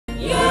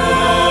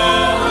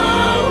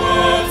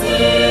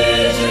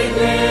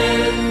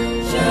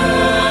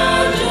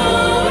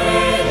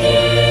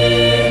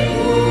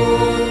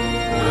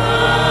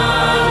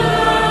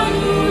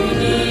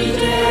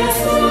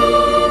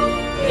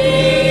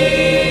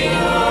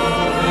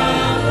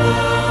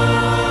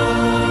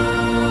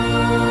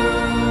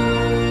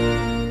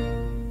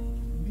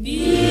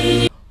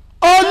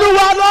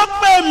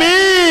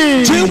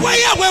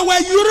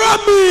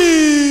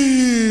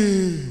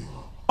Komi.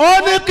 Ó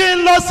ní kí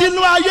n lọ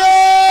sínú ayé.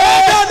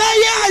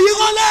 Ẹ̀dọ̀nẹ́yẹ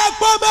àyíkọ́lẹ̀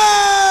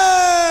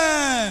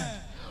pọ́mẹ́.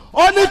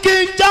 Ó ní kí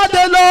n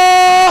jáde lọ.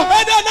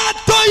 Ẹ̀dọ̀nà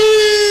tó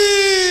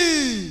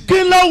yìí. Kí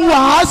n lọ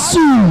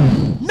wàásù.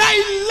 Ná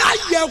ilá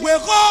yẹ̀wé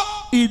kọ́.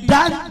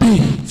 Ìdáǹdè.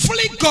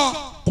 Fúlíkọ̀.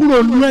 Kúrò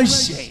nínú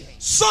ẹ̀ṣẹ̀.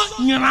 Sọ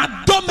yìnyín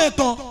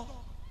dọ́mẹ̀tàn.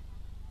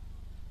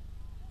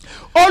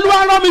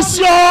 Olúwa rán mi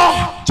sí ọ.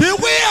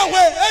 Jìwé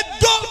ẹ̀wẹ̀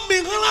ẹ̀dọ́ mi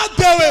rán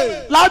tẹ̀wé.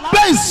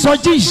 Lábẹ́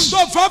ìsọjí.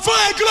 Sọ̀fọ̀ fún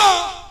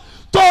ẹ̀gbọ́n.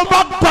 Tó o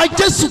bá gba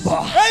Jésù gbọ́.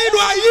 Ẹ̀yin ló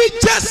ayé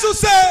Jésù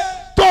ṣe.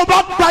 Tó o bá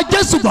gba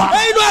Jésù gbọ́.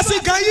 Ẹ̀yin ló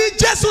àsìkò ayé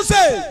Jésù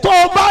ṣe. Tó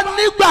o bá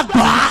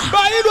nígbàgbọ́.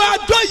 Báyìí ló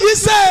àjọ yìí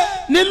ṣe.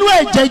 Nínú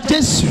ẹ̀jẹ̀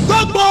Jésù.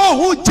 Gbogbo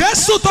ohun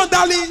Jésù tó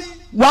dalí.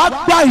 Wàá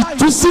gba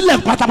ìtúsílẹ̀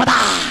pátápátá.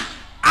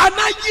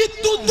 Anáyí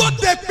tún tó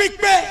tẹ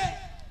pípẹ́.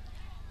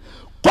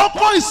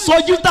 Kókó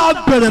ìsọjí tá a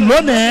bẹ̀rẹ̀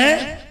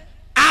lónìí.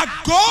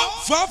 Àgọ́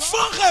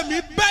fọ́fọ́n rẹ̀ mi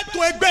bẹ́ẹ̀ tó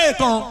ẹgbẹ́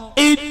ìtàn.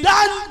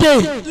 Ìdáǹdè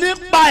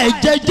nípa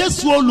ẹ̀jẹ̀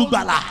Jésù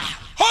Olùgbàlà.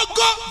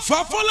 Ọgọ́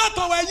fọ́fọ́n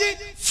látọ̀wọ̀ yìí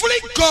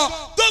fúlíkọ̀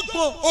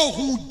gbogbo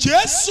ohun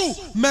Jésù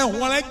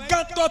mẹ́wọ̀n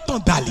gàtọ̀ tán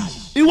dalí.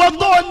 Ìwọ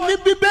tó ní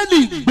Bíbélì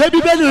gbé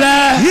Bíbélì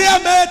rẹ. Ìyá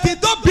mẹ́tì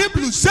tó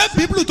Bíbélù ṣé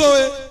Bíbélù tó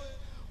yẹ.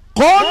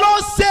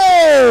 Kólósè.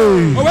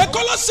 Òwe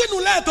Kólósínú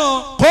lẹ́ẹ̀tàn.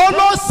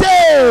 Kólósè.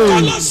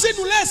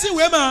 Kólósínú lẹ́ẹ̀sìn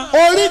ìwé ma.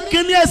 Orí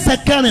kìíní ẹsẹ̀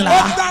kẹrìnlá.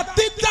 Ọ̀tà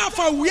títà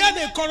fàwíyá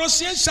ní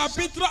Colossiens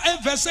chapitre 1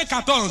 verset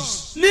 14.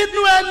 Nínú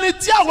ẹni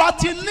tí àwa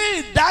ti ní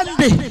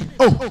ìdáǹdè.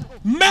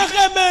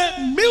 Mẹ́rẹ̀mẹ́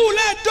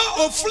miwulẹ̀ dọ́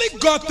òfin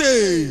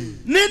gọ̀tẹ̀.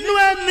 Nínú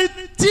ẹni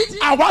tí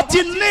àwa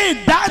ti ní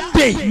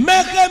ìdáǹdè.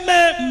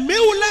 Mẹ́rẹ̀mẹ́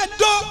miwulẹ̀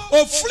dọ́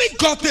òfin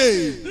gọ̀tẹ̀.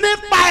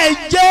 Nípa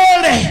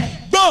ẹ̀jẹ̀ rẹ̀.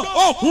 Gbọ́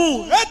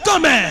ohun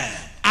ẹ̀tọ́mẹ̀.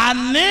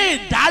 Àní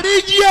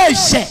ìdáríjì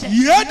ẹ̀ṣẹ̀.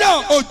 Yẹ́dọ̀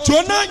òjò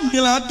náà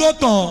yìnlá tó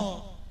tán.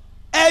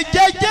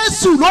 Ẹ̀jẹ̀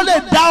Jésù ló lè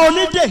dá ọ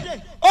nídè.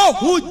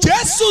 Ohun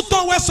Jésù tó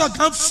wẹ̀sọ̀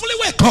kan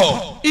fúlíwẹ̀ kọ̀.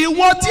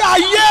 Ìwọ tí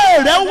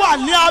ayé rẹ wà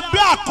ní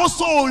abẹ́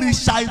àkóso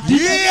òrìṣà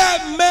ìdílé. Yíyẹ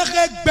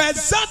mẹ́rẹ̀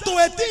gbẹ̀sẹ̀ tó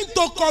etí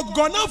tó kọ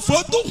gọ́nà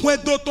fòtú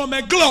wẹ̀dọ̀ tó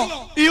mẹ́ glọ.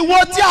 Ìwọ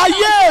tí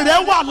ayé rẹ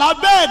wà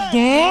lábẹ́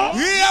ẹ̀gún.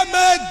 Yíyẹ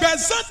mẹ́rẹ̀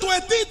gbẹ̀sẹ̀ tó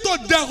etí tó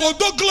dẹ̀rọ̀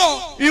tó glọ.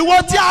 Ìwọ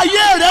tí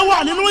ayé rẹ wà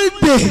nínú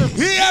ìdè.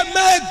 Yíyẹ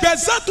mẹ́rẹ̀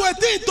gbẹ̀sẹ̀ tó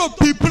etí tó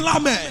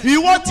bìbìlámẹ̀.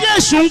 Ìwọ tí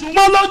èṣù ń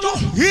pọ́n lójú.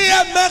 Yíyẹ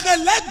mẹ́rẹ̀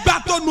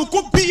lẹ́gbàtọ̀ nùkú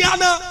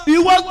bíyànà.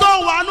 Ìwọ tó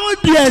wà ní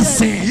ìdè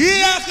ẹ̀sìn.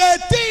 Yíyẹ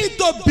tí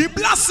tó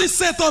bíbélà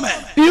ṣiṣẹ́ tó mẹ́.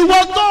 Ìwọ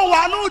tó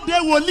wà ní ìdè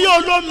wòlíì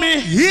olómi.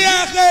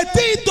 Yíyẹ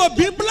tí tó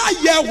bíbélà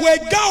yẹ̀wé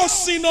gá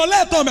òsínà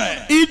lẹ́tọ̀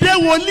mẹ́. Ìdè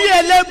wòlíì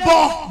ẹlẹ́bọ.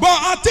 Bọ̀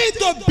àti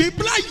tó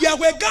bíbélà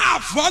yẹ̀wé gá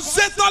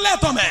àfọ́sẹ́tọ̀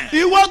lẹ́tọ̀ mẹ́.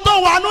 Ìwọ tó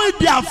wà ní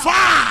ìdè àfà.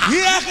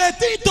 Yíyẹ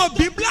tí tó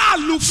bíbélà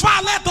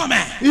àlùfáà lẹ́tọ̀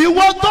mẹ́.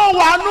 Ìwọ tó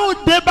wà ní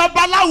ìdè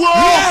babaláwo.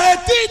 Yíyẹ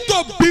tí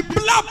tó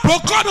bíbélà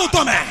bọ́kọ́dù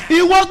tó mẹ́.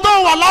 Ìwọ tó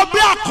wà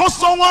lábẹ́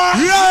àkóso wọn.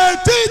 Yíyẹ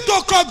tí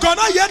tó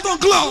kọ̀gọ́nà yẹ tó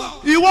glọ.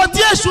 Ìwọ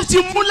tí èṣù ti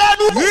mú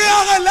lẹ́nu.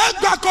 Yíyẹ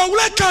lẹ́gbà kọ̀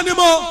wúlẹ̀ kan ni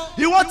mọ́.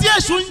 Ìwọ tí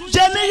èṣù ń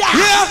jẹ níyà.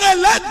 Yíyẹ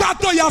lẹ́gbà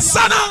tó yà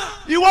sánà.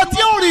 Ìwọ tí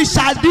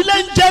òrìṣà ìdílé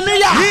ń jẹ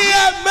níyà.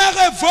 Yíyẹ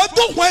mẹ́rẹ̀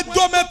fọ́tún wẹ̀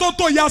dọ́mẹ́tò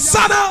tó yà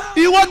sánà.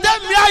 Ìwọ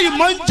tẹ́mi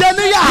àìmọ̀ ń jẹ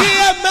níyà.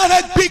 Yíyẹ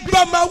mẹ́rẹ̀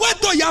gbígbàmáwẹ́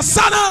tó yà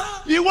sánà.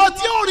 Ìwọ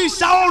tí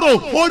òrìṣà orò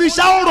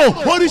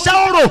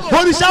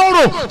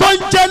tó ń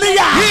jẹ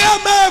níyà. Yíyẹ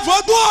mẹ́rẹ̀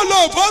fọ́tún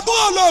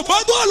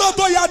ọ̀lọ́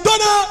tó yà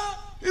dọ́nà.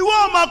 Ìwọ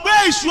mọ̀ pé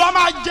èṣù á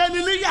máa jẹ ní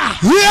níyà.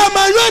 Yíyẹ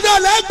mẹ́rẹ̀ yóò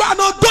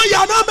lẹ́gbàánu tó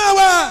yà náà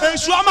mẹ́wẹ́.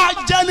 Èṣù á máa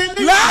jẹ ní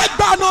níyà.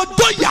 Lẹ́gbàánu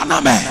tó yà náà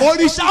mẹ́.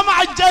 Òrìṣà á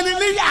máa jẹ ní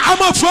níyà.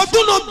 Àmọ̀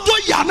fọ́tún tó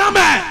yà náà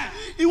mẹ́.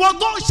 Ìwọ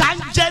tó ṣà ń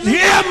jẹ níyà.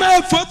 Yíyẹ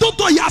mẹ́rẹ̀ fọ́tún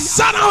tó yà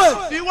sánà wẹ̀.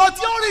 Ìwọ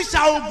tí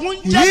òrìṣà Ògún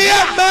ń jẹ níyà.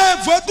 Yíyẹ mẹ́rẹ̀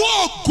fọ́tún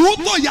Ògún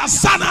tó yà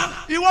sánà.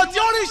 Ìwọ tí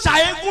òrìṣà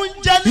Eégún ń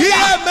jẹ níyà.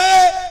 Yíyẹ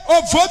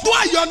mẹ́rẹ̀ fọ́tún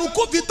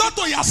àyọ̀nùkú fi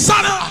tọ́tò yà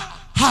sánà.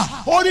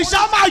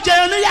 Òrìṣà máa jẹ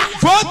níyà.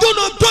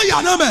 Fọ́tún tó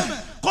yà náà mẹ́.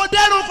 Kò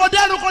dẹ́rù.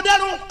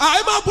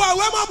 Ẹ má bu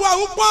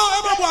àwù pọ́, ẹ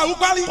má bu àwù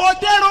parí. Kò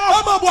dẹ́rù.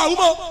 Ẹ má bu àwù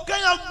mọ́.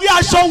 Kéèyàn gbé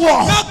aṣọ wọ̀.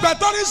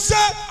 Ẹgbẹ̀tọ́ ní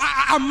sẹ́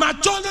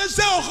àmàjọ́ ní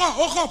sẹ́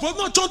ọkọ̀ fún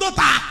náà tó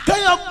ta.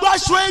 Kéèyàn gbé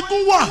aṣọ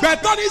eégún wọ̀.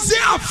 Gbẹ̀tọ́ ní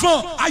sẹ́ àfọ̀n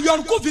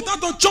àyọ̀nkú fìtá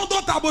tó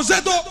tó ta bó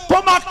ṣe tó.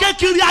 Kó máa ké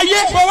kiri ayé.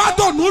 Bọ̀ wá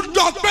tó nù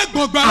lọ pé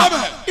gbọ̀ngbẹ̀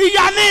lọ́bẹ̀.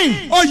 Ìyá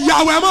ni.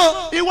 Ọ̀yàwẹ̀ mọ́.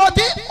 Ìwọ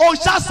tí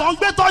òòṣà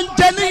sàngbẹ́tọ̀ ń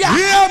jẹ níyà.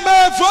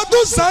 Ìyẹ̀mẹ̀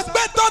fọ́tún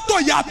sàngbẹ́tọ̀ tó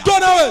yà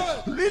dọ́nà wẹ̀.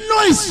 Nínú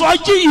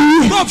ìsọjí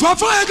yìí. Bọ̀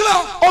fọ́fọ́ yẹn kílọ̀.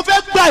 Ó fẹ́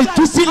gba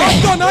ìtúsílẹ̀.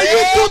 Ọ̀tọ̀nà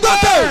yìí tún tó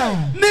tẹ̀.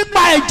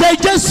 Nípa ẹ̀jẹ̀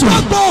Jésù.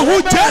 Gbogbo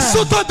òhun Jésù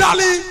tó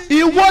dalí.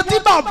 Ìwọ tí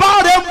bàbá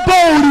rẹ̀ ń bọ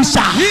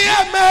òrìṣà.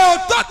 Ìyẹ̀mẹ̀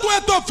ọ̀tọ̀tún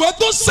ètò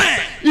fọ́tún sẹ̀.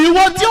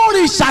 Ìwọ tí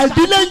òrìṣà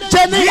ìdílé ń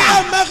jẹ níyà.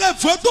 Ìyẹ̀mẹ̀ rẹ̀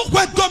fọ́tún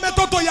pẹ̀tọ́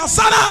mẹ́tọ́ tó yà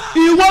sára.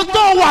 Ìwọ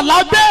tó wà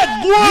lábẹ́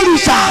ẹ̀gún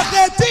òrìṣà.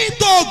 Ìyẹ̀mẹ̀ tí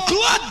tó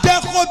glọ́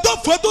dẹ̀kọ̀ tó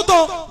fọ́tún tó.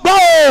 Gbọ́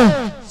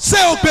o. Ṣé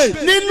o pè?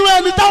 Nínú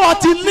ẹni táwa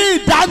ti ní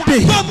ìdáǹdè.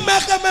 Tó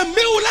mẹ́kẹ̀mẹ̀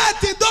miwulẹ̀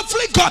ti tó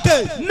fílíkọ̀tẹ̀.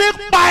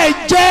 Nípa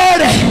ẹ̀jẹ̀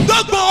rẹ̀.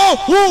 Dọ́gbọ̀n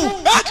òhun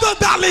ètò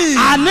dalí.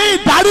 Àní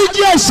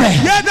ìdáríjì ẹ̀ṣẹ̀.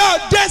 Yẹ́dọ̀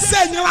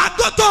dẹ́sẹ̀ nyìlá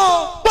tó tó.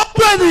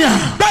 Gbogbo ènìyàn.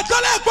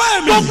 Gbẹ̀tọ́lẹ̀ kọ́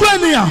ẹ̀mí. Gbogbo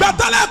ènìyàn.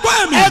 Gbàtọ́lẹ̀ ẹ̀kọ́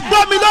ẹ̀mí. Ẹ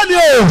gbọ́ mi lónìí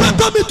o.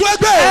 Ìjọ́tọ́ mi tó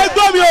ẹgbẹ́. Ẹ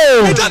gbọ́ mi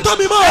o. Ìjọ́tọ́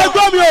mi mọ́. Ẹ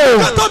gbọ́ mi o.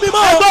 Ìjọ́tọ́ mi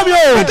mọ́. Ẹ gbọ́ mi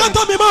o.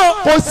 Ìjọ́tọ́ mi mọ́.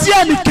 Kò sí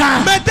ẹnìkan.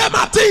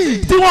 Mẹ̀dẹ́màtì.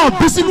 Tí wọ́n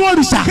bí sínú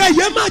òrìṣà.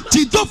 Kẹ̀yẹ́ máa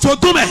jì tó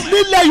fòtó mẹ́.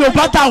 Nílẹ̀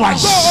Yorùbá tá a wà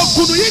yìí.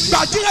 Ògùnù yìí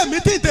gbàjí ẹ̀mí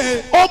tètè.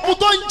 Ogun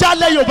tó ń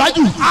jalè Yorùbá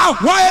jù.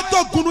 Àwọn ètò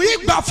ògùnù yìí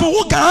gbà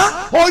fowó kan.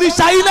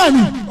 Òrìṣà yìí náà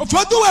ni.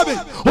 Fòtó wẹ̀mí.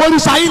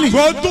 Òrìṣà yìí ni.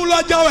 Fòtó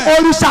lọ́jọ́ wẹ̀.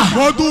 Òrìṣà.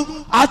 Fòtó.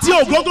 Àti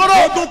ògógóró.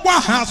 Fòtó kó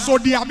àhàn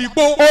sódì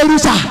àbíkó.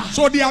 Òrìṣà.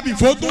 Sódì àbí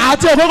fòtó.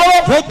 Àti ògógóró.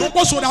 Fòtó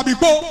kó sódì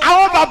àbíkó.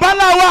 Àwọn bàbá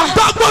ńlá wa.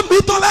 Dọ́gbọ́n mi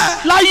tọ́lẹ̀.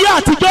 Láyé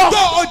àtijọ́.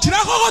 Tó òjìrá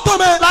kọ́kọ́ tọ́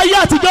mẹ́. Láyé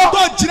àtijọ́. Tó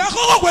òjìrá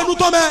kọ́kọ́ wẹ̀nu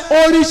tọ́ mẹ́.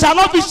 Òrìṣà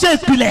ló fi ṣe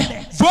ìpìlẹ̀.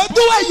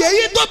 Fòtó ẹ̀yẹ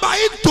yìí tó bá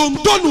yìí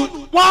tòǹtònù.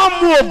 Wọ́n á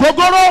mu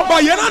ògógóró.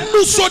 Bọ̀yẹ̀rẹ̀ nù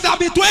sódì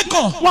àbí tó ẹ̀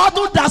kàn. Wọ́n á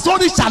tún dà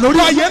sóríṣà lórí.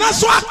 Bọ̀yẹ̀rẹ̀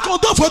sọ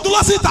àkàndó fòtó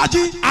lọ sí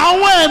ìtají.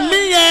 Àwọn ẹ̀mí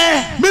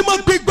yẹn. Mímọ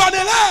gbígbọ́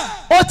nílẹ̀.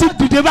 Ó ti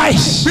dìde báyìí.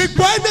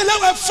 Gbígbọ́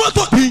ẹ̀mẹ́lẹ́wẹ̀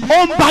fọ́tò bí.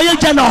 Ó ń ba ayé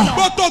jẹ́ lọ.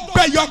 Gbọ́dọ̀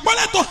gbẹ̀yọ̀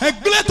gbọ́lẹ̀tọ̀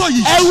ẹ̀gbẹ́lẹ̀tọ̀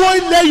yìí. Ẹ wo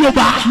ilẹ̀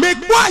Yorùbá. Mi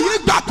gbọ́ àyè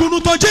gbà kunu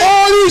tó jẹ́.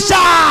 Òrìṣà.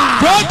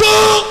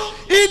 Fọ́dún.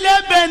 Ilé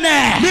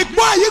Bẹ̀nẹ̀. Mi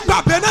gbọ́ àyè gbà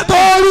bẹ̀nẹ̀ tó.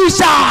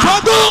 Òrìṣà.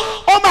 Fọ́dún.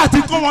 Ó máa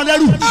ti kó wọn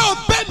lẹ́rù. Ẹ ò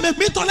bẹ́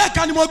mi tọ́lẹ̀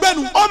kan ni mo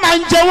gbẹ́nu. Ó máa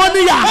ń jẹ wọ́n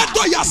níyà. Ẹ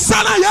tó yà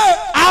sánà yẹ.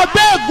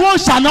 Abẹ́ ègún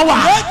òṣàná wà.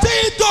 Etí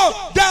ìtò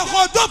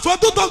dẹ̀kọ̀ tó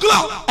fọ́dún tó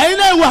gílọ̀. Ẹ̀yin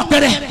náà wà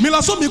pẹ̀rẹ̀. Mi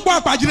lọ sún mi kó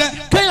àpàjì rẹ̀.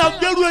 Kéèyàn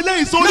gbérú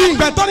eléyìí sórí.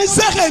 Lẹ́gbẹ̀tọ́ ní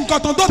sẹ́kẹ̀ nǹkan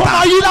tó Kó ta.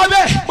 máa yí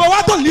lábẹ́. Mo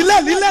wá tó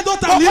nílẹ̀ tó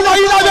ta Kó máa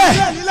yí lábẹ́.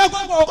 nílẹ̀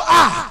gbogbo.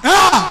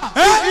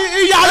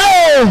 Ìyàrá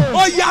o.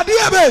 Ó yà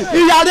díẹ̀ bẹ̀.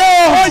 Ìyàrá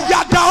o. Ó yà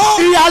dà ó.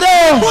 Ìyàrá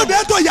o. Mo dé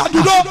tó yà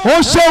dúró.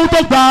 Ó ṣeun tó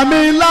gbà mí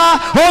ńlá.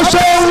 Ó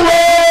ṣeun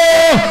o.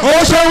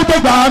 Ó ṣeun tó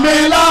gbà mí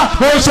ńlá.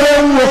 Ó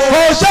ṣeun o.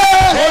 Ó ṣe.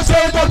 Ó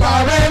ṣeun tó gbà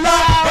mí ńlá.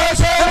 Ó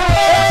ṣeun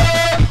o.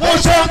 Ó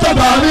ṣeun tó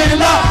gbà mí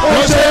ńlá.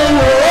 Ó ṣeun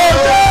o.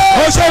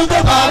 Ó ṣeun tó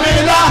gbà mí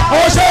ńlá.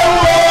 Ó ṣeun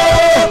o.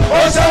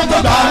 Ó ṣeun tó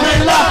gbà mí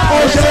ńlá.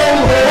 Ó ṣeun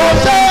o.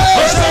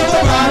 Ó ṣeun tó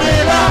gbà mí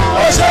ńlá.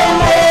 Ó ṣeun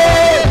o.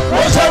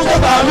 Ó ṣeun tó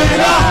gbà mí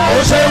ńlá. Ó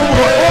ṣeun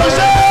o. Ó ṣeun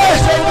tó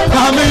gbà mí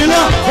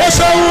ńlá. Ó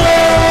ṣeun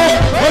o.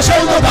 Ó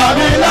ṣeun tó gbà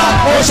mí ńlá.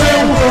 Ó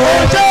ṣeun o.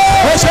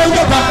 Ó ṣeun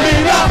tó gbà mí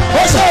ńlá.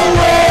 Ó ṣeun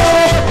o.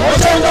 Ó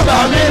ṣeun tó gbà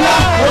mí ńlá.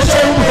 Ó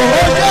ṣeun o.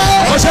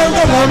 Ó ṣeun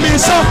tó gbà mí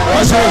sán.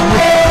 Ó ṣeun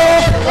o.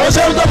 Ó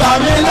ṣeun tó gbà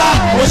mí ńlá.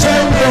 Ó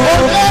ṣeun o.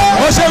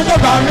 Ó ṣeun tó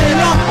gbà mí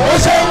ńlá. Ó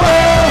ṣeun o.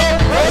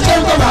 Ó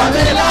ṣeun tó gbà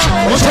mí ńlá.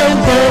 Ó ṣeun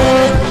o.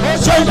 Ó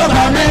ṣeun tó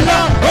gbà mí ńlá.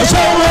 Ó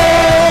ṣeun o.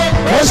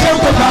 Ó ṣeun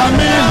tó gbà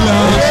mí ńlá.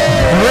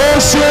 Ó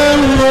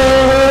ṣeun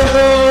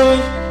o.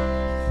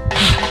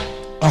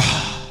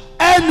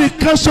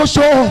 Ẹnìkan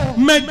ṣoṣo.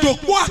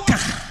 Mẹ̀dọ̀kọ́ àkà.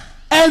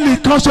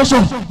 Ẹnìkan ṣoṣo.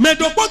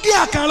 Mẹ̀dọ̀kọ́ gé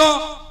àkà lọ.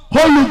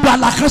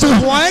 Olùgbàlà kan ṣoṣo.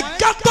 Wọ́n ẹ̀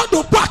ká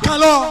tọ́dọ̀ kó àkà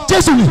lọ.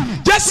 Jésù ni.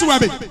 Jésù ẹ̀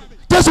bẹ̀.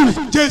 Jésù ni.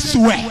 Jésù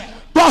ẹ̀.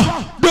 Bọ́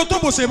Dọ́tọ̀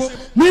bò ṣe bó.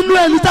 nínú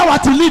ẹni táwa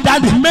ti ní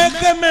ìdáǹdè.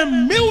 Mẹ̀kẹ́mẹ̀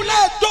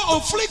miwulẹ̀ dọ̀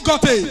òfin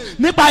gọ̀tẹ̀.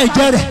 Nípa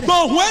ìjẹ rẹ̀.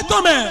 Gbọ̀hún ẹ̀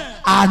tọ́ mẹ̀.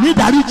 Àní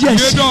ìdáríjì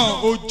ẹ̀ṣẹ̀. Yédọ̀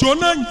òjò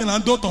náà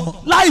yìnyín tó tán.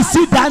 Láìsí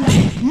ìdáǹdè.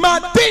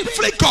 Màdí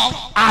fílíkọ̀.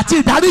 Àti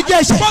ìdáríjì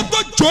ẹ̀ṣẹ̀. Fọ́tò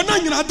jò náà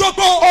yìnyín tó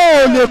gbọ́. O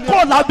ò lè kó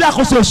lábẹ́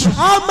àkóso èṣù.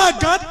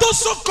 Àmàgà tó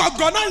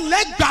sọ̀kọ̀gọ̀ náà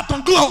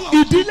lẹ́gbàtàn gílọ̀.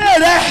 Ìdílé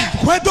rẹ̀.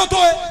 Wẹ́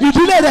dọ́tọ̀ ẹ̀.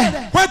 Ìdílé rẹ̀.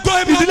 Wẹ́ dọ́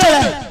ẹ̀ mi Ìdílé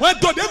rẹ̀. Wẹ́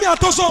dọ́ ẹ̀ mi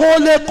àtọ́sọ. Kò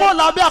lè kó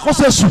lábẹ́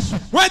àkóso èṣù.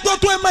 Wẹ́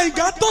dọ́tọ̀ ẹ̀ máa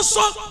ìgà tó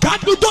sọ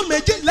gàdúdó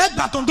méjì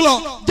lẹ́gbàtàn gílọ̀.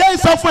 Jẹ́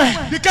ìsọfún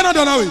ẹ̀. Ní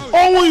Canada náà wẹ̀.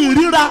 Ohun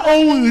ìríra.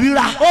 Ohun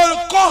ìríra.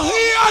 Olùkọ́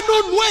híyanu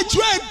nù ẹ̀jú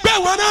ẹgbẹ́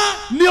wọn náà.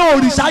 Ní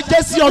òrìṣà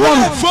jẹ́ sí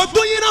Ọlọ́run.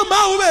 Fọ́tò yín náà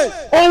máa wù mí.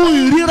 Ohun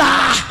ìríra.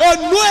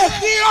 Ònú ẹ̀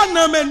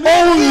híyanu mẹ́ ní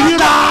Ohun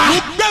ìríra.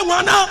 ẹgbẹ́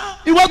wọn náà.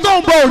 Ìwọ tó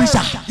ń bọ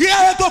òrìṣà. Yíyá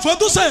ẹ̀ tó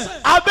fọ́tò sẹ̀.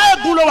 Abẹ́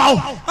ègún ló wà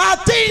o.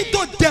 Àti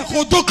ìtò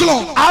dẹ̀kọ̀ tó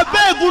kìlọ̀.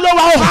 Abẹ́ ègún ló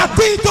wà o.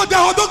 Àti ìtò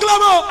dẹ̀kọ̀ tó kìlọ̀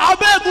mọ́.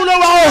 Abẹ́ ègún ló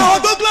wà o.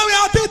 Dẹ̀kọ̀ tó kìlọ̀ mi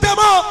àti ìtẹ̀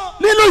mọ́.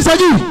 Nínú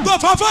ìṣẹ́jú. Tó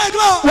fàfà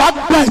ìkìlọ̀. Wà á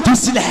gba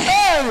ìtúsílẹ̀.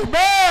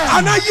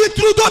 Àná yí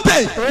turu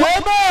dọ́tẹ̀.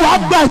 Wà á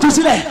gba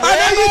ìtúsílẹ̀.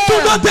 Àná yí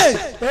turu dọ́tẹ̀.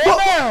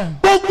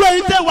 Gbogbo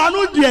ẹ̀yin tẹ́ wà ní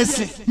ìdí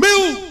ẹ̀sìn. Mi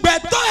ò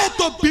gbẹ̀tọ́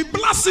ètò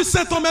bíbélà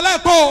sísẹ tọmẹlẹ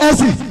kọ.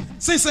 Ẹ̀sìn.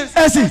 Sísẹ.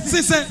 Ẹ̀sìn.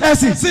 Sísẹ.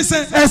 Ẹ̀sìn. Sísẹ.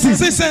 Ẹ̀sìn.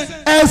 Sísẹ.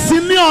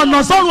 Ẹ̀sìn ní ọ̀nà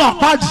sọ́run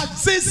àpáàdì.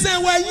 Sísẹ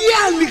wẹ̀ yí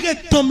àlìkè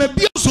tọmẹ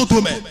bí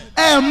òṣòtò mẹ.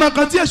 Ẹ mọ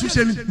kan tí èṣù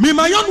ṣe ni. Mi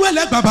máa yọnu ẹ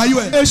lẹ́gbàá báyọ̀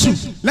ẹ. Èṣù.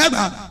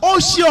 Lẹ́gbàá. Ó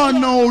ṣe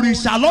ọ̀nà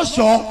òrìṣà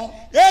lọ́ṣọ̀ọ́.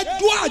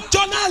 Edu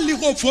àjọ náà lè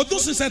kò fòtó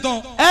sísẹ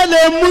tán. Ẹ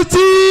lè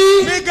mutí.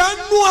 Nìkan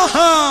nù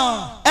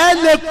àhàn. Ẹ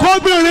lè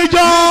kóbìnrin jọ.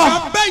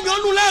 Abẹ́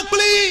yọnu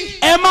lẹ́gbẹ̀lì.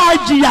 Ẹ máa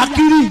jìyà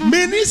kiri.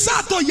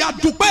 Mínísà tó yà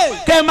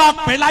dùpẹ́. Kẹ́ máa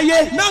pẹ́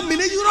láyé. Náà mi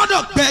ní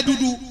yúrọ́dọ̀ gbẹ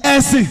dúdú.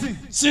 Ẹ̀sìn.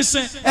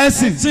 Sísẹ.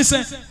 Ẹ̀sìn.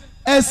 Sísẹ.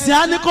 Ẹ̀sìn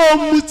á ní kó o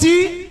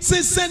mutí.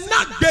 Sísẹ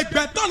náà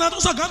gbẹgbẹ tọ́nà tó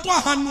sọ kàn tó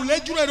àhànù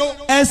lẹ́jú rẹ̀ lọ.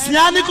 Ẹ̀sìn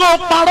á ní kó o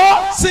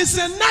parọ́.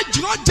 Sísẹ náà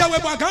jùlọ jẹwé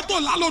bọ̀ kàn tó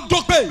lálọ́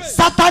dọ́pẹ́.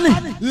 Sátánì.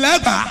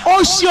 Lẹ́gbàá.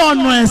 Ó ṣe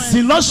ọ̀nà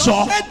ẹ̀sìn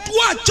lọ́ṣọ̀ọ́. Edu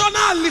àjọ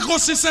náà lè kò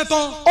sísẹ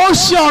tán. Ó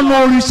ṣe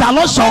ọ̀nà òrìṣà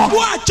lọ́ṣọ̀ọ́. Edu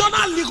àjọ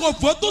náà lè kò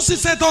fòtó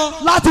sísẹ tán.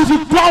 Láti fi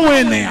kó àwọn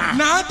ènìyàn.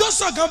 Nàá tó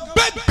sọ kàn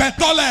bẹ́ẹ̀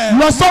gbẹ̀tọ́ lẹ̀.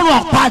 Lọ sọ́run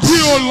àpáàdì.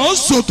 Kí o lọ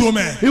sòtò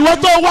mẹ́. Ìwọ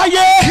tó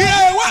wáyé. Kí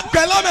ẹ wá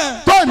gbẹ̀lọ́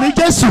mẹ́. Tó ní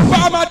Jésù.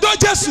 Bàmàdó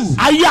Jésù.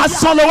 Ayé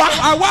asán ló wá.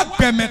 Àwa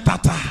gbẹ̀mẹ̀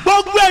tàtà.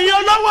 Gbogbo ẹ̀yin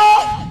olówó.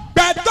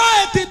 Gbẹ̀tọ́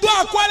ètì tó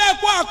àkọ́lẹ̀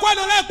kó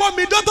àkọ́lẹ̀ kó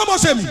mi dó tó mọ̀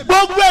ṣe mi.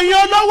 gbogbo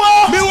èèyàn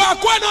lọ́wọ́. mi wà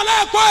kó ẹ̀nà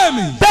lẹ́ẹ̀kọ́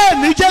ẹ̀mí. bẹ́ẹ̀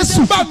ni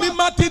Jésù. bá mi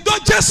máa ti dán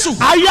Jésù.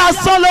 ayé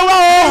asán lọ́wọ́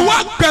o. wá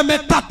gbẹ̀mẹ̀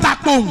tata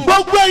pò.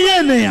 gbogbo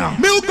èèyàn ènìyàn.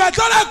 mi gbẹ̀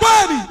tó lẹ́ẹ̀kọ́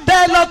ẹ̀mí.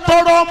 tẹ́ lọ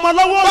tọrọ ọmọ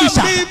lọ́wọ́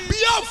òrìṣà. mi bí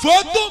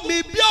òfótó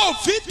mi bí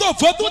òfin tó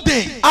fótó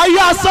dé. ayé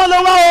asán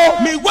lọ́wọ́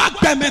o. mi wá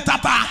gbẹ̀mẹ̀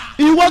tata.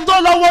 ìwọ tó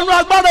lọ wọnú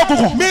agbára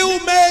òkùnkùn. mi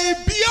mẹ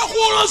bí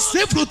ẹkúrò sí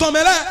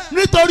fúlùtọ̀mẹ́lẹ̀.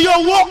 nítorí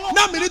owó.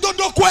 náà mi ní tó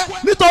dókó ẹ.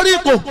 nítorí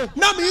ipò.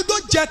 náà mi ní tó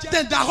jẹ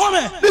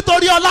tẹ̀dàkọ́mẹ̀.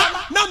 nítorí ọlá.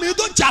 náà mi ní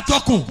tó jà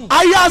tọkùn.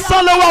 ayé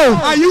asán lọ́wọ́ o.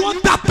 àyè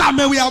wọn tata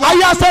mẹ́wìá wa.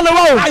 ayé asán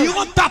lọ́wọ́ o. àyè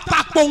wọn tata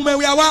pọ̀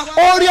mẹ́wìá wa.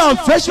 orí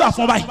ọ̀nfẹ́sù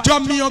àfọ̀nbá yìí.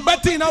 jọ̀mìyàn gbẹ́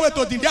tí ìnáwó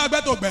ètò ìdílé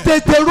àgbẹ̀ tó gbẹ.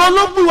 tètè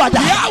ronúpìwàdà.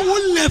 ìyáwó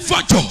lè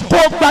fọjọ́.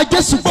 kó gba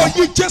Jésù kó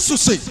gbọ́. yí Jésù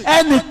sè.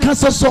 ẹnìkan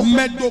ṣoṣo.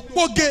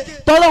 mẹ́dọ̀kpọ́gẹ́.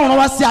 tọ́lọ́run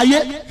wá sí ayé.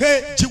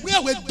 jìwé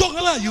àwẹ̀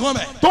dọ́gọ́lá yìí wọ́n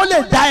mẹ́. tó lè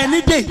da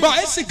ẹni dé. bọ́n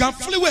ẹ sì gan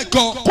fúliwẹ̀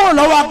gan. kó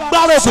lọ́wọ́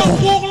agbára sọ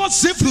òkùnkùn. wúrọ̀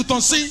sí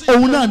fúlùtọ̀ sí.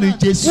 òun náà ni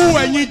Jésù. wú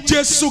ẹ̀yin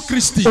Jésù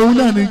Kristi. òun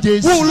náà ni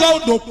Jésù. wú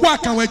lọ́dọ̀ kó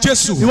àkàwé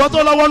Jésù. ìwọ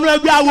tó lọ wọnú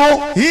ẹgbẹ́ awo.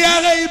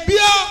 ìyẹrẹ ibi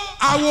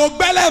àwọ̀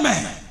gbẹ́lẹ́mẹ̀.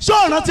 ṣé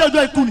o rántí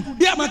ọjọ́ ikú ni.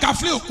 bí a máa ka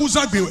fílẹ̀ òkú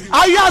sàgbéwẹ̀.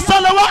 ayé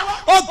asán lọ́wọ́.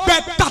 ó gbẹ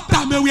tata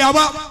mẹ́wìá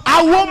wa.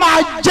 awo máa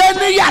jẹ́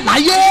níyà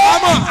láyé.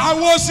 àmọ́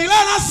àwọ̀ òsì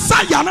lẹ́nu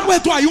sáyà náà wẹ̀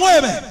tó àyíwọ́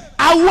yẹn mẹ́.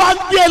 awo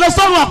agbé ẹ lọ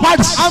sọ́run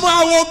àpáàdì. àmọ́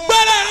àwọ̀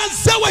gbẹ́lẹ́ ẹ̀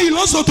sẹ́wọ̀ yìí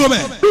lọ́sọ̀tò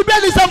mẹ́.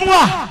 bíbélì sọ fún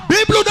wa.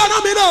 bíbélì dáná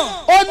mi náà.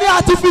 ó ní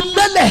a ti fi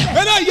lélẹ̀.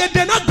 ẹnà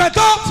yẹ̀dẹ̀ náà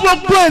gbẹ̀tọ́. fún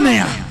gbogbo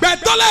ènìyàn.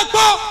 gbẹ̀tọ́ lẹ́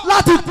gbọ́.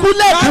 láti kú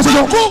lẹ́ẹ̀kan láti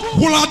ṣoṣo. kú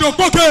wùlàdọ̀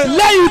gbọ́kẹ́.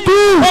 lẹ́yìn ikú.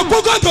 òkú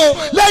gọ́tò.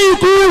 lẹ́yìn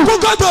ikú. kú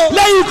gọ́tò.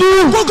 lẹ́yìn ikú.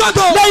 kú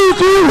gọ́tò. lẹ́yìn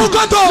ikú. kú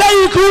gọ́tò.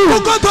 lẹ́yìn ikú. kú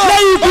gọ́tò.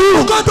 lẹ́yìn ikú.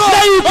 kú gọ́tò.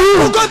 lẹ́yìn ikú.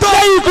 kú gọ́tò.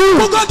 lẹ́yìn ikú.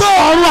 kú gọ́tò.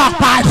 ọ̀run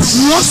àpáàdì.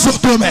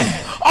 lọ́sọ̀tò mẹ́.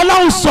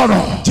 Ọlọ́run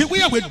sọ̀rọ̀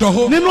jìwéyàwó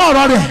dọ̀hó. nínú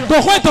ọ̀rọ̀ rẹ̀.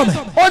 dọ̀hó ẹ̀tọ́ mẹ́.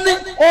 ó ní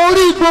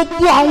orí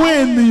gbogbo àwọn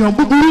ènìyàn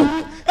búburú.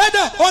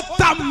 ẹ̀dẹ̀ ó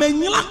ta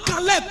mẹ̀yìnlá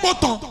kalẹ̀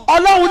pọ̀tàn.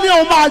 Ọlọ́run ní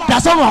òun máa dà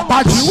sọ́run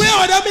àpáàdì. ìwé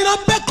ọ̀rẹ́ mi náà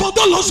bẹ́ kọ́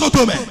tó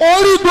lọ́sọ̀tò mẹ́.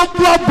 orí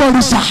gbogbo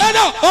abọ̀rìṣà.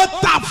 ẹ̀dẹ̀ ó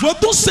ta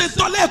fòtú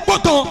ṣètọ́lẹ̀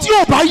pọ̀tàn. tí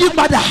ò bá yí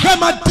padà. ẹ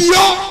máa di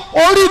ọ́.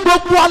 orí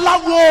gbogbo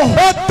aláwo.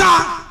 ó ta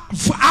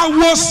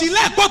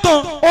àwòsílẹ̀ pọ̀tàn.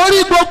 orí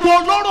gbogbo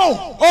olóró.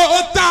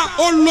 ó ta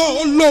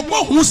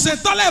olùkóhùn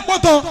ṣètọ́lẹ̀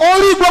pọ̀tàn.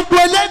 orí gbogbo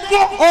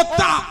ẹlẹ́gbọ́. ó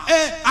ta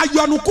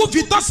ayọ̀nùkú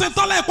fìtọ́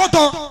ṣètọ́lẹ̀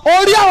pọ̀tàn.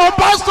 orí àwọn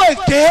pásítọ̀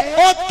èké.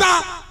 ó ta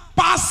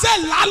pàṣẹ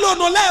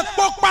lálọ́nà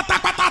lẹ́ẹ̀pọ̀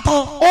pátápátá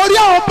tán. orí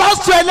àwọn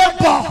pásítọ̀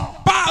ẹlẹ́bọ̀.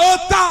 ó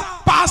ta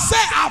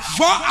pàṣẹ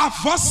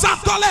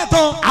àfọ́sátọ́lẹ̀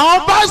tán. àwọn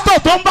pásítọ̀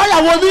tó ń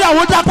báyàwó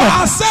oníyàwó dàpọ̀.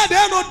 pàṣẹ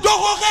dẹ́nu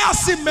dọ́kọ́kẹ́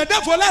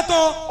àsìmẹ́dẹ́fọ́lẹ̀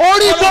tán.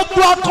 orí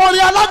gbogbo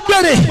akọrin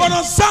alágbèrè.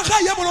 bọ̀dọ̀ sáká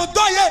yẹ bọ̀dọ̀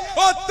dọ́ yẹ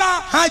ó ta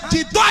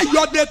àjìtọ́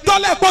àyọ̀dẹ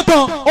tọ́lẹ̀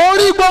pọ̀tàn.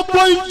 orí gbogbo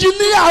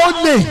ìjìníyà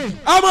olè.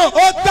 àmọ́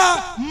ó ta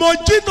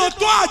mọ̀jínà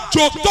tó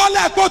àjò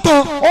tọ́lẹ̀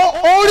pọ̀tàn.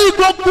 orí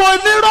gbogbo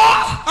onírọ́.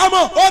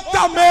 àmọ́ ó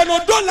ta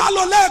mẹ́rin tó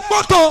lálọ́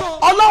lẹ́ẹ̀pọ̀tàn.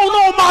 Ọlọ́run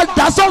náà máa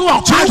dà sọ́run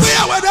àpáàdì.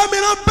 ìwéyàwó ẹ̀dẹ́ mi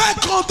náà bẹ́ẹ̀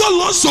kan tó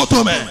lọ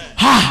sọ̀tọ̀ mẹ́.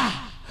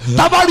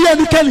 tabari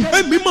ẹnikẹ́ni.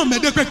 èmi mọ̀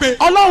mẹ́dẹ́ pépé.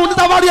 Ọlọ́run ní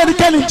tabari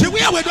ẹnikẹ́ni.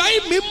 ìwéyàwó ẹ̀dẹ́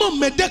èmi mọ̀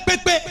mẹ́dẹ́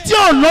pépé. tí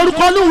ò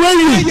lórúkọ ní ìwé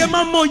yìí. ẹ̀yẹ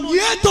máa mọ̀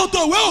yẹ́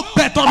tọ̀tọ̀ wẹ́ ò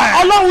pẹ̀tọ̀ mẹ́.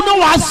 Ọlọ́run náà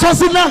wàá sọ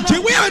sí náà.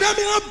 ìwéyàwó ẹ̀dẹ́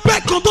mi náà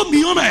bẹ́ẹ̀ kan tó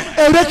mìíràn mẹ́.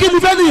 èrè kí ni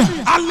fẹ́ nìyẹn.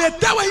 alẹ́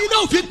tẹ́wẹ̀ yìí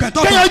náà fi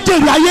pẹ̀tọ̀ kéèyàn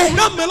jèrè ayé.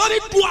 náà mẹ́lọ́dí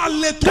du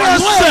alẹ́ tó kéèyàn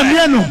sẹ̀mí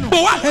ẹnu. bọ̀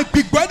wá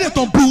ẹ̀gbìgbọ́ ẹ̀dẹ̀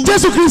tó bu.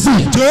 Jésù Kristi.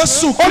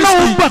 Jésù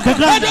Ọlọ́run gbà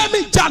kankan. ẹ̀dẹ́ mi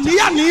jà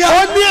níyàníyà.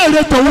 ó ní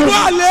èrè tòun. lu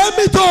alẹ́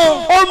mi tó.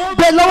 ó ń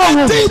bẹ lọ́wọ́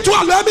wọn. tí ìtú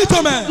alẹ́ mi tó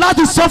mẹ́.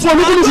 láti sọ fún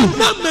olúkúlùkù.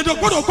 náà mẹ́dọ̀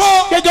gbọ́dọ̀ kọ́.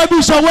 gẹ́gẹ́ bí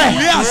ìṣọwọ́ ẹ̀.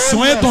 ilé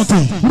àsán ẹ̀ tàn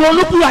tàn.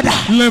 ronúpìwàdà.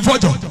 lè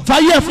fọjọ.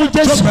 fàyè fún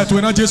Jésù. jọ́pẹ̀tù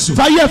iná Jésù.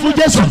 fàyè fún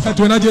Jésù.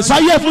 jọ́pẹ̀tù iná Jésù.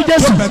 fàyè fún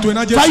Jésù. jọ́pẹ̀tù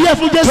iná Jésù. fàyè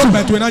fún Jésù.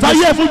 jọ́pẹ̀tù iná Jésù.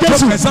 fàyè fún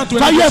Jésù.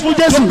 fàyè fún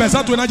Jésù.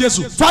 jọ́pẹ̀sántu iná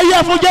Jésù. fàyè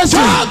fún Jésù.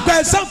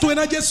 jọ́pẹ̀sántu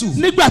iná Jésù.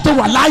 nígbà tó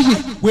wà láàyè.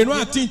 wẹ̀nu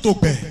àti tó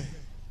gbẹ.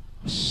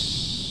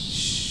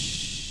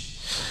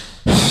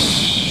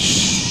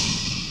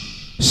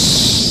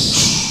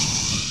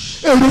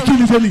 èrè kí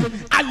ni fẹ́ ni.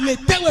 alẹ́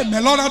tẹ́wẹ̀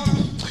mẹ́lọ́ra dùn.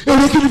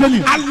 èrè kí ni fẹ́ ni.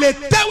 alẹ́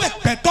tẹ́wẹ̀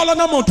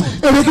pẹ̀tọ́lọ́nà mọ̀ dùn.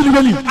 èrè kí ni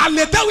fẹ́ ni.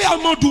 alẹ́ tẹ́wẹ̀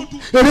àmọ̀ dùn.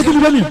 èrè kí ni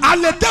fẹ́ ni.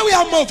 alẹ́ tẹ́wẹ̀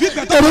àmọ̀ òfin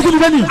pẹ̀tọ́. èrè kí ni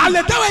fẹ́ ni.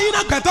 alẹ́ tẹ́wẹ̀ yín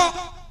náà pẹ̀tọ́.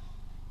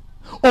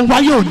 òun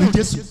wáyé ò ní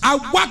Jésù.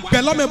 awa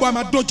gbẹlọmẹ bọ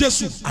àmà dó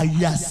Jésù.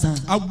 ayé asán.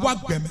 awa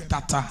gbẹmẹ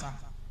tata.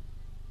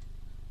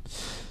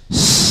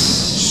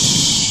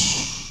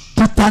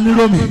 títa ní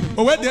Rómì.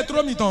 òwe de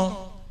tóró mi tán.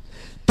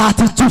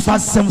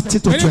 32:17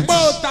 to 20. nígbà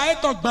wo ta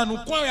ẹ̀tọ́ gbanu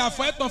kọ́ ẹ̀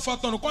àfọ ẹ̀tọ́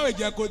fọtọ̀nù kọ́ ẹ̀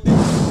jẹ́ kó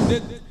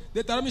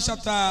de tẹ̀rọ mi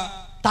chapter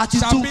 32.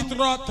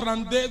 chapitre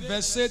 32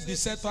 verset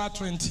 17 à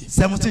 20.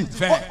 17.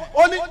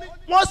 ó ní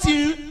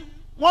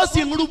wọ́n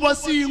sì ń rúbọ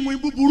sí ìwìn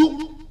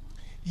búburú.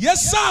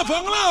 yẹsà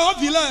fọwọ́n ọ̀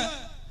filẹ̀.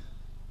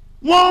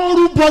 wọ́n ń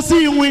rúbọ sí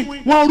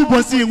ìwìn. wọ́n ń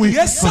rúbọ sí ìwìn.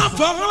 yẹsà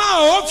fọwọ́n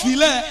ọ̀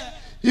filẹ̀.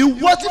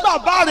 ìwọ tí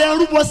bàbá rẹ̀ ń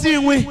rúbọ sí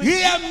ìwìn.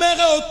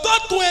 ìyẹmẹrẹ òtọ́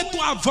tó ètò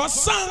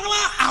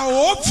àfọ̀sánlá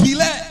àwọ̀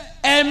filẹ̀.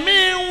 ẹ̀mí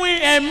ìwìn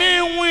ẹ̀mí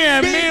ìwìn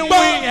ẹ̀mí ìwìn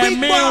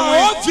ẹ̀mí gbígbọ́ ìwìn.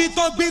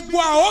 àwòfitán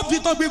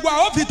gbígbọ́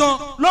àwòfitán.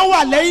 ló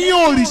wà lẹ́yìn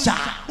òrìṣà.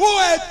 wo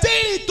ètè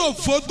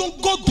ìtòfó tó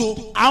gòdò.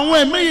 àwọn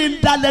ẹ̀mí yìí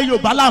ń dalẹ̀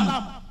Yorùbá láàmú.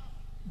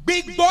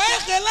 Gbigbo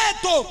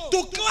ekeleto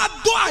to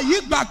klado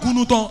ayigba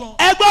kunutan.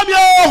 Ẹgbọ́n mi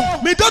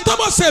o. Mi tó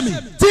tọ́mọ̀ sẹ́mi.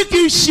 Tí kì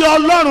í ṣe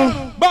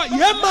Ọlọ́run. Bọ̀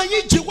yẹn máa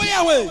yín jíwé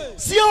yàwé.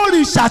 Sí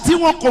òrìṣà tí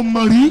wọn kò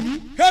mọ̀ rí.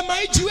 Ẹ máa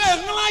yín jíwé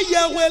ńlá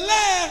yẹ̀wé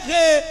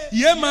lẹ́ẹ̀rẹ́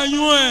yẹn máa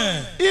yún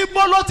ẹ̀.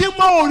 Ibo ló ti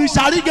mọ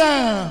òrìṣà rí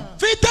gan.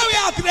 Fitẹ́wé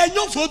àtìrẹ̀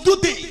yóò fò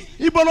dúdè.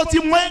 Ibo ló ti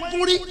mọ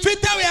ẹkún rí.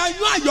 Fitẹ́wé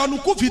ayún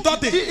àyọ̀nùkú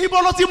fìtọ́tè. Ibo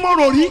ló ti mọ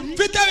ròrí.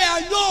 Fitẹ́wé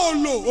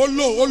ayún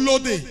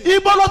olóde.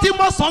 Ibo ló ti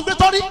mọ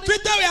sàngbẹ́tọ́rí.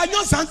 Fitẹ́wé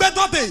ayún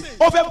sàngbẹ́tọ́tè.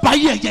 Ó fẹ́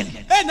báyìí ẹ̀jẹ̀ ni.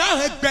 Ẹ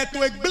náà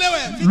ẹgbẹ̀tún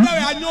ẹgbẹ́wẹ̀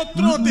fitẹ́wé ayún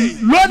tóde.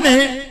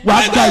 Lónìí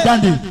wàá gba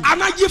ìdáǹdè.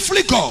 Anájí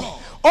fílíkọ̀.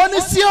 Ó ní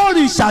sí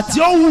òrìṣà tí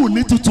ó wù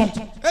ní tuntun.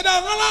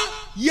 Ẹ̀dá ńlá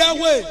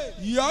yẹ̀wé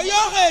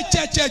yọ̀yọ̀ ẹ̀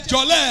tsẹ̀tsẹ̀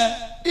jọ̀lẹ̀.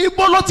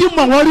 Ibo ló ti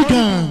mọ̀ wọ́n rí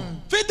gan.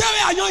 Fitẹ́wé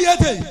ayún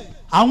yẹtè.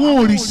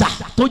 Àwọn òrìṣà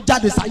tó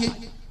jáde sáyé.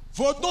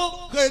 Fòtó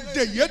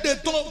kéde yéde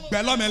tó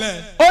gbẹlọ́mẹlẹ.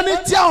 Ó ní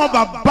tí àwọn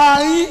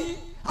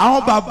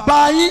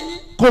bàbá yín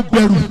kò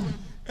bẹ̀rù.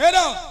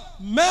 Ẹ̀dá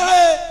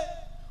mẹ́rẹ̀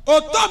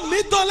òtọ́ mi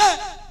tọ́lẹ̀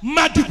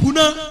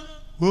màdìkúná.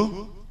 Ó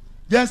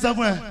jẹ́ sẹ́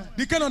fún ẹ.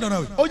 Dikẹ́ náà dọ̀nà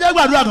wẹ̀. Ó jẹ́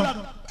gbàdúrà kan.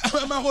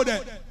 Ẹ máa kó dẹ.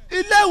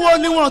 Ilé wo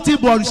ni wọ́n ti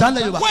bọ̀ òrìṣà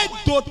ńlẹ̀ Yorùbá? Wọ́n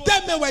ètò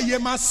tẹ́mẹ̀wẹ̀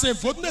yẹn máa ṣe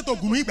fòtún ètò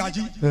gùnmù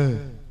ìgbàjì.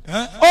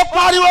 Ó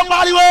pariwo.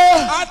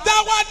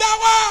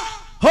 Àdáwádáwá.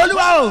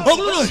 Olúwa o.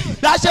 Olúwa.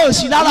 Dáṣẹ́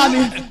òsì lára mi.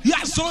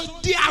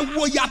 Yàtọ̀ di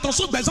àwọ̀ yàtọ̀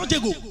sógbẹ̀sán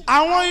jẹ́gò.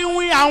 Àwọn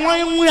iwin.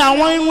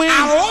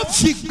 Àwọn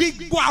fi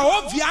gbígbó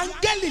àwọn fi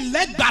áńgẹ́lì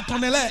lẹ́gbàá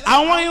tọ̀nẹ̀lẹ̀.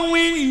 Àwọn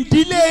iwin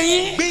ìdílé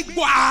yín.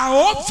 Gbígbó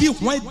àwọn fi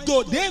wọ́n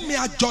ètò démi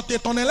àjọtẹ̀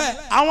tọ̀nẹ̀lẹ̀.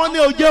 Àwọn ni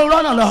òjò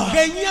rọ́nà lọ.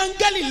 Kẹ̀yìn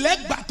áńgẹ́lì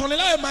lẹ́gbàá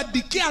tọ̀nẹ̀lẹ̀ yẹn máa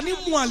di kí a ní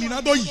mu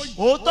àlìnàdó yìí.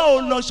 Òótọ́ ò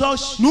lọ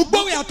ṣọ́ọ̀ṣì. Nugbó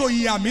yàtọ̀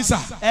yìí àmì sà.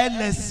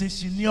 Ẹlẹ́sìn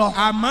sì ni ọ.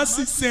 Àmọ́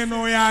sísè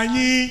nù yà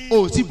yín.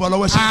 O ti bọ̀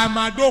lọ́wọ́ ṣe.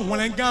 Àmàdo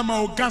wọ̀lẹ́ngàn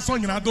máa ò gán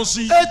sọ̀nyìnà tó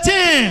sí.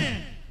 18.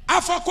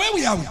 Afọkọ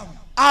ewìyàwó.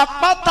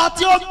 Àpáta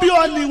tí ó bí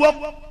ọ ni ìwọ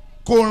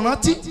kò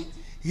rántí.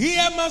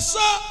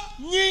 Ìyẹ̀mọ̀sọ́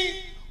yín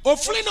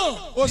òfin náà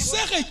ò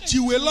sẹ́kẹ̀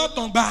jìwé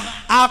lọ́tàn gbà.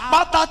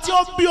 Àpáta tí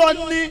ó bí ọ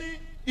ni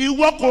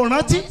ìwọ kò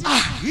rántí.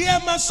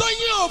 Ìyẹ̀mọ̀sọ́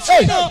yín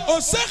òfin náà ò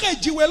sẹ́kẹ̀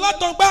jìwé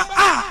lìtàn gbà.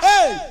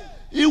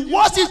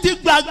 Ìwọ sì ti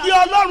gbàgbé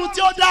Ọlọ́run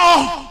tí ó dá ọ.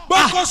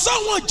 Bọ̀kọ̀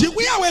sọ́wọ́n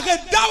jìwéyàwó rẹ̀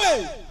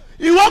dáwẹ̀.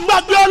 Ìwọ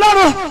gbàgbé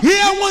Ọlọ́run.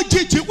 Ìyẹ̀wọ̀n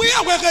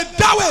jìwéyàwó rẹ̀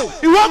dáwẹ̀.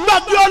 Ìwọ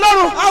gbàgbé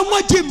Ọlọ́run.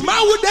 Àwọn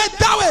jìmáwù dẹ̀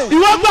dáwẹ̀.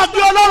 Ìwọ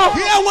gbàgbé Ọlọ́run.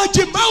 Ìyẹ̀wọ̀n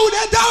jìmáwù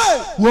dẹ̀ dáwẹ̀.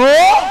 Wò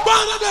ó.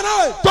 Bọ́ọ̀lù dẹ̀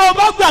dáwẹ̀. Tó o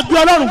bá gbàgbé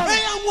Ọlọ́run.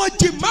 Ìyẹ̀wọ̀n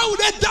jìmáwù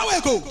dẹ̀ dáwẹ̀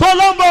kò. Tó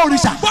ló ń bọ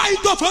òrìṣà. Báyìí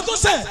tó fẹ́ tó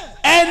sẹ̀.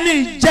 Ẹni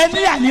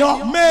ìjẹníyà ni ọ.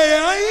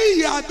 Mẹ̀yàn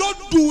yíyà tó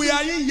du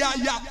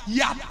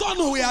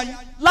yàtọ̀nù yàyí.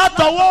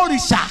 Látọwọ́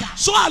òrìṣà.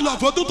 Sọ àlọ́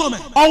fún tó tọ̀ mẹ́.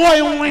 Ọwọ́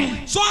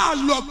iwin. Sọ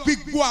àlọ́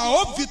gbígbó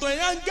àwọn fìtọ̀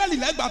yẹn áńgẹ́lì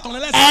lẹ́gbàtàn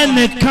lẹ́sẹ̀.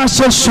 Ẹnìkan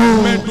ṣoṣo.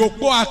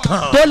 Mẹ̀dọ̀gbọ́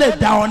àkàn. Tó lè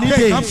dá ọ nídè.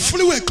 Kéèyàn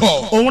fúlíwẹ̀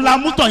kọ̀. Òun la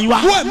mú tọ̀ yín wá.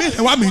 Wọ́n mi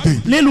rẹ̀ wá mi dè.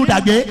 Nílùú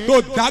Dàgbé.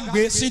 Tó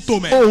dàgbé sí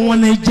tòmẹ̀. Òun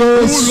ni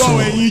Jésù. Òun lọ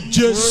ẹ̀yìn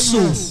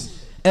Jésù.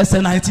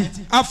 Ẹsẹ̀ 19.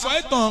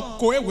 Àfọ̀ẹ́tàn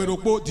kò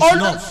ewèrèpo dìsí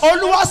náà.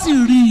 Olúwa sì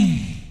rí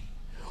i.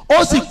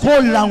 Ó sì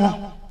kórìíra wọn.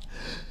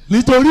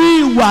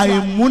 Nítorí ìwà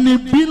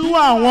ìmúnibínú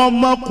àwọn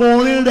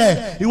ọmọkùnrin rẹ̀.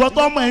 Ìwọ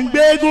tó mọ̀ ń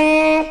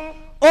gbégún.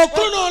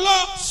 Òkú náà lọ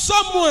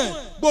Samuel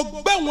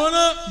gbogbo wọn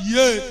náà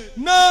yé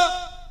náà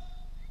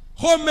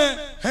xɔmɛ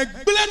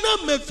ẹgbẹ́ náà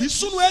mẹ́fì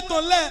sunu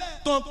ẹ̀tàn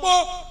lẹ́ẹ̀tàn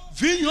kpọ́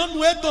fìyànnù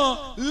ẹ̀tàn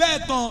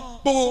lẹ́ẹ̀tàn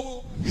kpọ́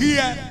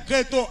hiẹ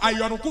kẹtọ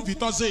ayọ̀nùkú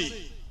fìtọ́ sí.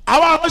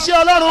 Àwọn aránṣẹ́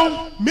Ọlọ́run.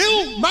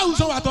 miu máa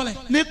sọ wà tọ́lẹ̀.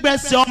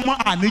 Nígbèsè ọmọ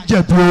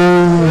àníjẹ̀bú.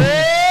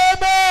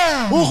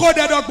 Nko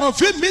dẹ̀dọ̀gbọ̀n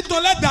fi mi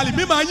tọ́lẹ̀ dàlí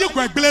mi máa yí kọ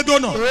ẹgbẹ́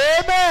dọ́nà.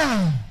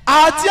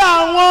 Àti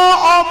àwọn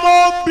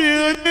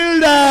ọmọbìnrin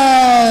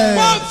rẹ̀.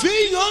 Wọ́n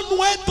fìyànnù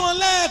ẹ̀tàn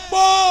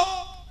lẹ́ẹ̀kpọ́.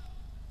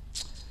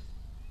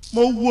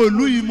 Mo wo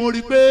ìlú yìí mo rí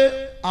i pé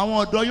àwọn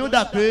ọ̀dọ́ yóò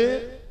dà pé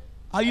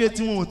ayé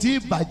tí wọn ò tí ì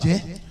bàjẹ́.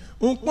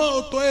 Nkpọ́n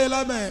òtò yẹ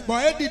lẹ́mẹ̀ bọ̀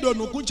ẹ́ dìdò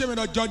nùkún tse mi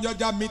dọ̀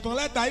jọjọjà mi tán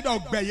lẹ́ta yìí dọ̀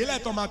gbẹ̀yìn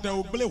lẹ́tọ̀ máa tẹ̀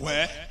ò gbélé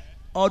wẹ̀.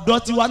 Ọ̀dọ́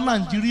ti wá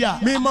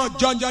Nàìjíríà. Mi mọ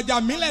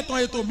jọjọjà mi lẹ́tọ̀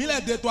ètò mi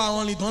lẹ́tọ̀ ètò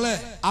àwọn ìtàn lẹ̀.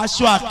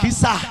 Aṣọ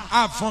àkísà.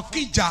 Àfọ̀n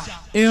kíjà.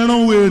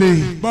 Irun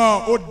wèrè.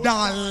 Bọ̀ ó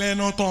dá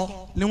lẹ́nu tán.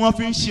 Ni wọ́n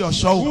fi ń ṣe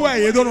ọ̀ṣọ́ o. Wúwẹ̀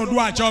yìí dọ́nà dún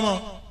àjọ mọ́.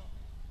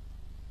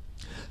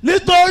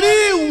 Nítorí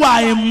ìwà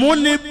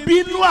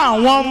ìmúnibínú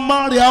àwọn ọmọ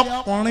rẹ̀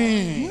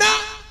ọkùnrin. Ná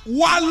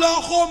wà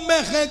lọ́kọ́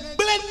mẹ́rẹ̀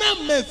gblẹ́ náà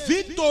mẹ́ fi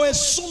tó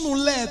esunu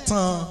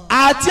lẹ́ẹ̀tàn.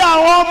 Àti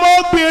àwọn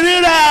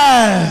ọmọbìnrin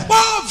rẹ̀.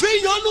 Bọ́ fi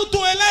yọnu tó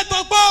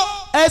ẹlẹ́tàn gbọ́.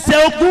 Ẹsẹ̀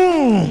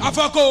ogún.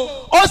 Afọ́kọ́.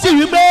 Ó sì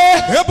wí pé.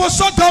 Ebo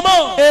sọ́tọ̀mọ́.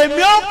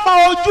 Èmi ó pa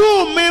ojú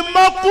mi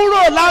mọ́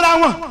kúrò lára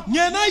wọn.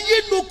 Yẹn náà yí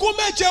nukú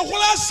méje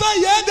wúlá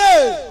sáyé dé.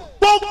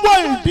 Gbogbo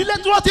ìdílé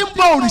tí wọ́n ti ń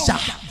bọ òrìṣà.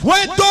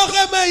 Wọ́n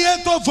tọ́kẹ́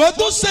mẹ́yẹ tó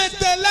fọ́tún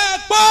ṣètè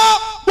lẹ́ẹ̀kpọ́.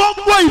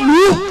 Gbogbo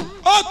ìlú.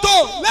 Ọ̀tọ̀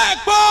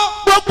lẹ́ẹ̀kpọ́.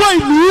 Gbogbo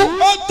ìlú.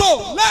 Ọ̀tọ̀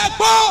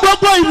lẹ́ẹ̀kpọ́.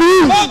 Gbogbo ìlú.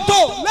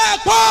 Ọ̀tọ̀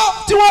lẹ́ẹ̀kpọ́.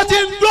 Tí wọ́n ti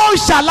ń gbé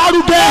òrìṣà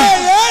lárugẹ.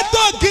 Èyí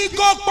tó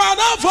kíkọ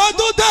paná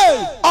fọ́tún tẹ̀.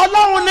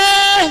 Ọlọ́run ní.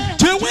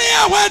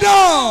 Jiwe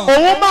do.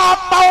 Òun máa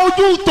pa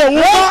ojú tòun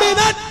mọ́. Omi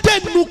na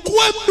denu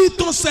kwemi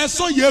to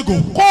seso yego.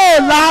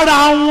 Kó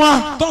lára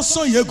wọn. To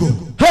so yego.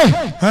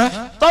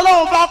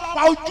 Tọ́lọ́run bá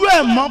pa ojú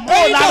ẹ̀ mọ́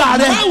kó lára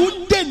rẹ̀. Báwo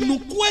denu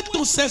kwe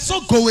to seso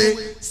gowe.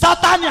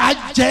 Sátánì á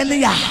jẹ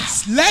níyà.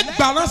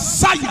 Lẹ́gbàrán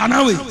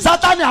sáyànà we.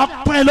 Sátánì á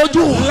pọ́n ẹ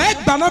lójú.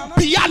 Lẹ́gbàrán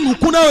bíyànù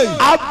kúnná we.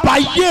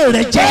 Àbáyé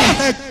rẹ̀ jẹ́.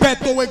 Ẹgbẹ́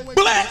tó we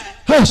gblẹ̀.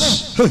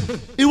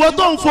 Ìwọ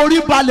tó ń forí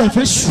balẹ̀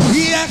fẹ́ sùn.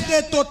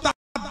 Iye tó ta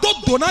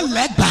dodo na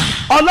lẹ́gbà.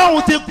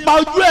 Ọlọ́run ti pa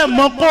ojú ẹ̀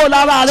mọ́ kó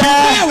lára rẹ̀.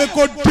 Báwo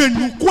kò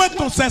denu kwe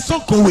to seso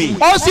gowe.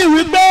 Ó sì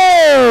wí pé.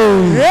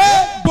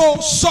 Ebo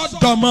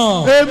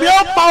sọdọmọ. Èmi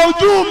ó pa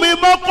ojú mi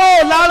mọ́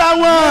kó lára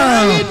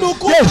wọn. Inú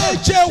kò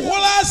ẹ̀jẹ̀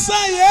wọlé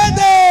sáyé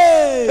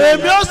dé.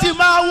 Èmi ó sì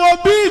máa wo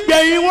bí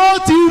ìgbẹ̀yìn wọn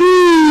ti rí.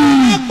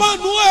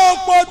 Ẹ̀pọ̀nù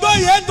ọ̀pọ̀ tó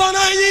yẹ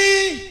tọ́nà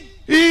yín.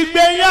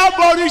 Ìgbẹ̀yìn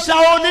abọ̀rìṣà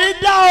ò ní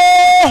dá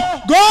o.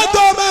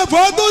 Gọ́dọ̀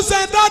mẹ́fọ́ tó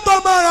ṣẹ̀dá tó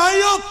mara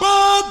yán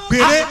pọ́n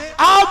gbèrè.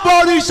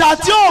 Abọ̀rìṣà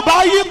tí ò bá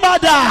yí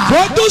padà.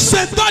 Gọ́dọ̀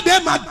ṣẹ̀dá dẹ̀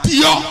máa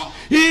di ọ́.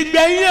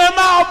 Ìgbẹ̀yìn ẹ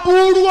máa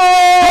burú o.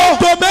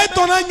 Gọ́dọ̀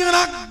mẹ́tọ̀nà yẹn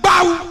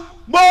gbáwù.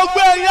 Gbogbo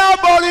ẹ̀yin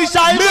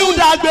abọ̀rìṣà ìlú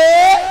Dàgbé.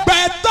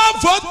 Bẹ̀tọ̀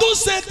fọ́tú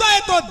ṣẹ̀dá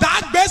ètò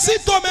Dàgbé sí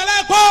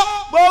tòmẹ́lẹ́kọ́.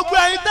 Gbogbo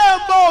ẹ̀yin tẹ́ ń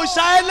bọ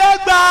òòṣà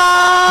ẹlẹ́gbà.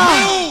 Mi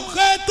ò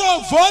kẹ́tọ̀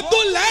fọ́tú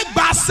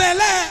lẹ́gbàá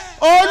sẹ́lẹ̀.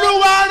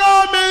 Olúwa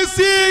rán mi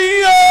sí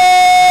yín o.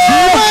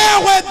 Ìwé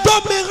ẹ̀wẹ̀ tó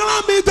mi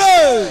rán mi dé.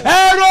 Ẹ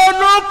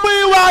ronú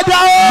pìwàdà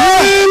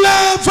o. Ilé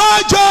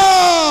fọ́jọ́.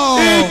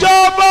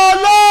 Ìjọba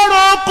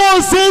Ọlọ́run kò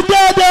sí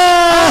dẹ̀dẹ̀.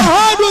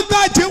 Ọdún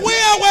tajì wí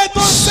ẹ̀wẹ̀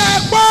tó ṣẹ̀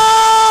pọ́.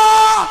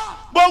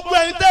 Gbogbo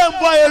ẹ̀yin tẹ́ ń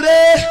bọ èrè.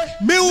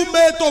 Mi ò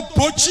mẹ́tò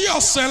bójú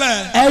ọ̀sẹ̀ lẹ̀.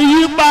 Ẹ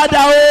yí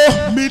padà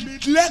o. Mi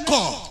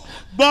lẹ́kọ̀ọ́.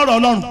 Gbọ́rọ̀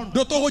Ọlọ́run.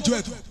 Dọ́tọ̀ ojú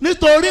ẹ̀ tó.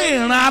 Nítorí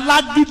ìran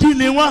alágídí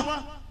ni wọ́n.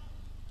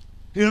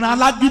 Ìran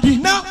alágídí.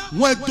 Ná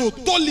wọn ètò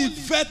tó lè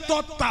fẹ́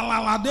tọ́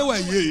tàlàlà déwẹ̀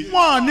yé.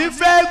 Wọn ò ní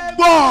fẹ́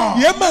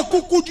gbọ́. Yé máa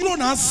kúkú dúró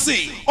náà sè.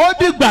 Ó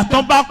dìgbà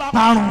tán bá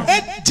parun.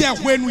 Ẹ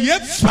jẹ̀wé nu yé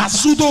fà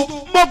súdó.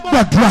 Mo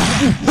gbàdúrà.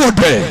 Ó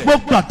dẹ̀. Mo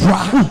gbàdúrà.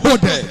 Ó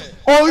dẹ̀.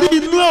 Orí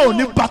inú ẹ̀ ò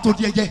ní bàtò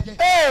díẹ̀ jẹ.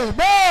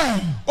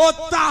 Amen. Ó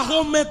ta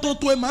ọmọ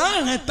tuntun ẹ̀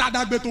máa rìn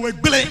tàdàgbé tó wẹ̀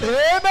gblé.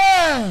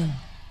 Amen.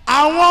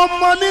 Àwọn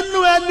ọmọ nínú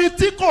ẹni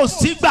tí kò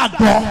sí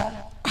gbàgbọ́.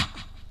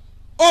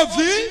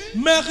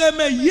 Òfin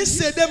mẹ̀rẹ̀mẹ̀ yìí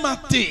ṣe dé máa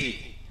tè.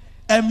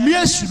 Ẹ̀mí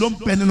èṣù ló ń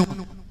bẹ nínú.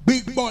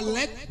 Gbígbọ́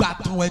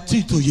lẹ́gbàtàn ẹ̀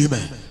tí tó yé mẹ́.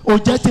 Ó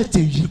jẹ́ tètè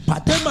yí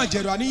padà. Ẹ máa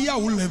jẹ̀rọ àní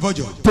yàwó lẹ̀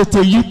fọ́jọ́.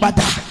 Tètè yí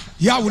padà.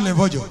 Yàwó lẹ̀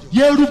fọ́jọ́.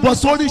 Yé rúbọ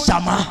sórí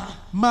ìṣàmá.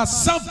 Màá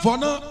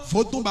sáfọ́nà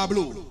fótó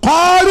bablo.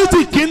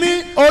 Kọ́rìtì kínní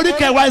orí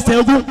kẹwàá ẹsẹ̀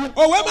ogún.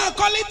 Òwe máa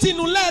kọ́lé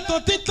tìǹú lẹ́ẹ̀tọ́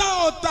títà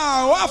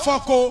ọ̀tà ọ̀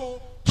àfọ̀kọ́.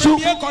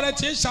 Premier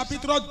Corinthiens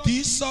chapitre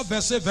 10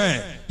 verset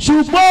 20.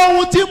 Ṣùgbọ́n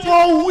ohun tí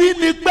mo wí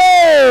ni pé.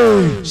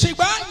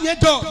 Ṣùgbọ́n yẹn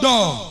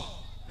dọ̀dọ̀.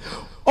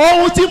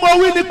 Ohun tí mo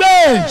wí ni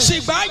pé.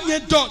 Ṣùgbọ́n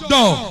yẹn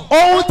dọ̀dọ̀.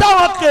 Ohun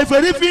táwọn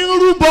kèfèrí fi ń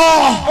rúbọ.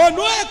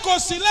 Ònú ẹ̀kọ́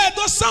sílẹ̀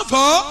tó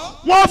sànfọ́.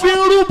 Wọ́n fi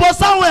ń rúbọ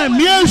sáwọn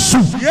ẹ̀mí èṣù.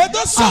 Yẹ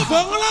tó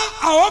sànfọ́ ńlá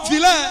àwọn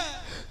filẹ̀.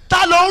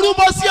 Ta ló ń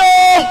rúbọ sí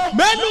o?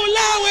 Mẹ́nu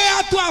láwẹ̀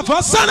àtọ̀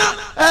àfọ́sánná.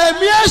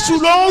 Ẹ̀mí èṣù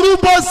ló ń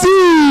rúbọ sí.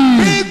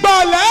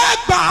 Ìgbọ̀lẹ̀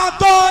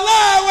gbàtọ̀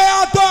láwẹ̀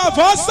àtọ̀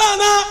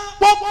àfọ́sánná.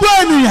 Gbogbo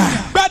ènìyàn.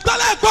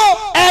 Gbẹ̀tọ́lẹ̀ kọ́.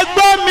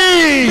 Ẹgbọ́n mi.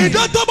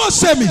 Ìdọ́tọ́bọ̀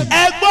sẹ̀mí.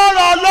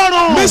 Ẹgbọ́rọ̀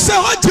Ọlọ́run. Mi sẹ́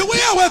wọ́n ti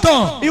wíyàwó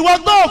tán. Ìwọ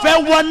tó fẹ́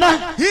wọná.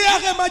 Ìyá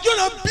rẹ̀ màjú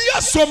náà bí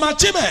ẹ̀sọ́ màá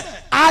jí mẹ́.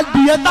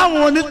 Adìyẹ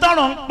táwọn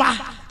onítọ̀rọ̀ ń pa.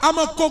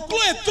 Àmọ́ kòkó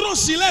ètò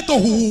sílẹ̀ tó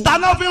hù.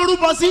 Tàná fi ń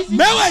rúbọ sí.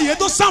 Mẹ́wàá yẹn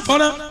tó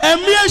sànfọ́nà.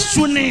 Ẹ̀mí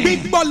èṣù ni.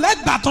 Gbígbọ̀lẹ̀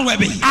gbàtọ̀ wẹ̀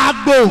bẹ̀.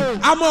 Àgbò.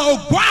 Àmọ́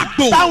ògbó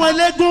àgbò. Táwọn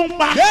eléégún ń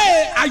pa.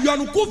 Ee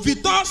ayọ̀nùkú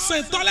vitọ́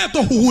sèntọ́lẹ̀ tó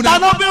hù náà.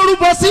 Tàná fi ń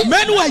rúbọ sí.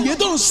 Mẹ́wàá yẹn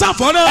tó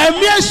sànfọ́nà.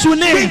 Ẹ̀mí èṣù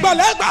ni.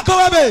 Gbígbọ̀lẹ̀ gbàtọ̀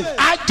wẹ̀ bẹ̀.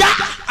 Ajá.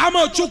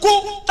 Àmọ́ òtúkú.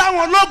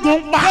 Táwọn ológun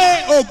ń pa.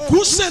 Ee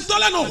ògún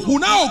sèntọ́lẹ̀ náà hù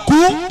náà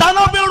ògún.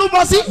 Tàná fi ń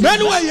rúbọ sí.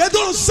 Mẹ́wàá yẹn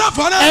tó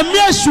sànfọ́nà. Ẹ̀mí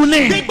èṣù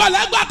ni.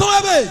 Gbígbọ̀lẹ̀ gbàtọ̀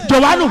wẹ̀ bẹ̀.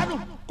 Jòwánù.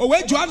 Òwe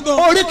Jòhánù dán.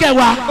 Orí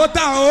kẹwàá. Ó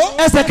ta o.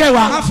 Ẹsẹ̀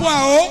kẹwàá. Afọ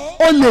àó.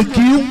 Olè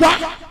kì í wá.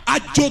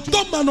 Àjò tó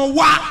mọ̀nà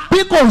wá. Bí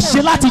kò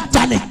ṣe láti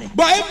jalè.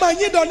 Bọ̀ ẹ máa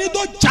yín dán ní tó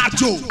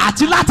jàjò.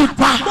 Àti láti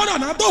pa. Gbọ́dọ̀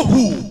náà tó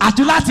hù.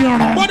 Àti láti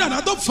ràn. Gbọ́dọ̀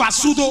náà tó fà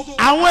súdó.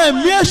 Àwọn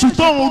ẹ̀mí èṣù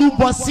tó ń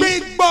rúbọ sí.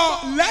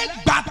 Gbígbọ́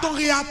lẹ́gbàtọ̀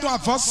rí àtọ̀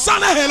àfọ̀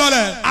sánà ẹ̀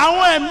lọ́lẹ̀.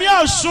 Àwọn ẹ̀mí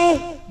ọ̀ṣun.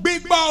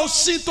 Gbígbọ́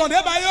òsì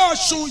tọ̀dẹ̀ bá yọ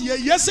ọ̀ṣun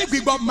yẹ̀yẹ́ sí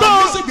gbígbọ́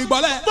màmí sí gbígbọ́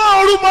lẹ̀. Tó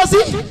ń rúbọ sí.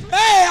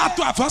 Ee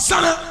àtọ̀ àfọ̀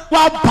sánà.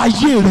 Wàá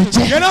bàyé rẹ̀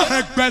jẹ́. Yẹ́n náà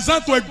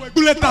ẹgbẹ̀sán tó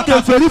gbúlẹ̀ tata.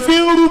 Kèfèrí fi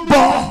ń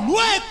rúbọ. Nú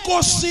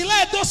ẹ̀kọ́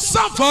sílẹ̀ tó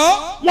sànfọ́.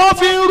 Wọ́n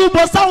fi ń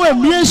rúbọ sáwọn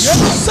ẹ̀mí èṣù.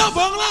 Yẹ́n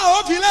sànfọ́ ńlá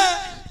ọ̀ filẹ̀.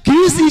 Kì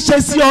í sì ṣe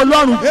sí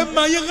Ọlọ́run. Ẹ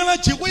máa yín kánná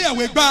jí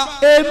wíyàwó gbá.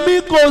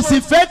 Èmi kò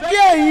sì fẹ́ kí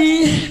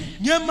ẹ̀yin.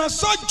 Yẹn máa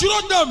sọ júrò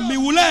dọ̀ mí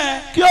wulẹ̀.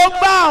 Kí ó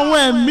bá àwọn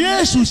ẹ̀mí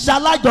èṣù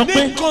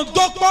ṣalájọpín. Ní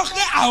kòtò pọ́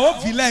kẹ́ àwọn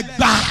filẹ̀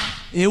gbà.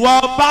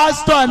 ìwọ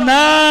pásítọ̀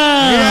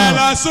náà. Ìyẹn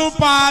lọ sún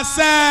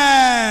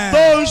pàṣẹ.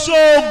 tó ń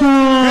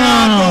ṣoògùn.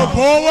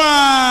 Àtòbó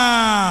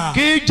wà.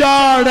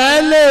 kíjọ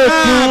rẹ̀ lè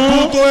kún.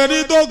 Àkùtò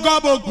ẹni tó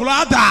gọ́bọ̀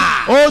gùládà.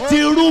 ó ti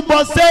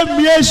rúbọ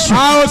sẹ́mi èṣù.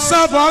 A ò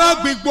sábọ̀rọ̀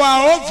gbìgbọ́ a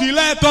ó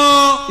filẹ̀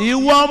tán.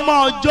 ìwọ ọmọ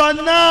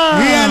ọjọ́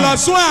náà. Ìyẹn lọ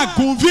sún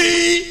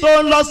àgùnfí.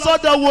 tó ń lọ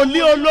sọ́dọ̀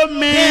wòlíì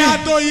olómi. Kí a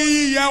tó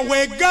yí ìyàwó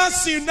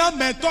gáàsì náà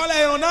mẹ́tọ́lẹ̀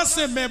ìrọ̀ náà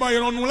sì mẹ́bọ̀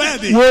ìrọ̀nù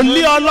lẹ́ẹ̀dì.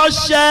 wòlíì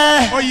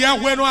ọlọ́ṣẹ́.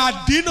 Ìyàwó ẹnu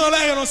àdínà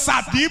lẹ́ ìrọ̀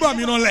sàdíbọ̀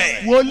mi nù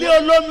lẹ̀. wòlíì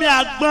olómi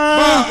àgbọn.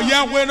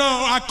 Ìyàwó ẹnu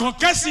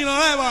àkànkẹ́sì náà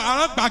lẹ́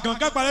àwọn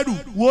gbàkànkẹ́ parẹ́ dù.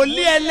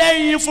 wòlíì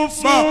ẹlẹ́yin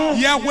funfun.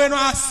 Ìyàwó ẹnu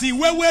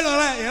àsìwéwé náà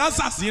lẹ́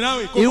ìránṣàsì náà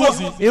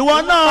ìwọ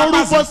náà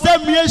rúbọ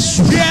sẹ́mi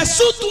èṣù.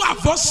 Jésù tó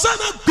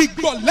àfọ̀sánà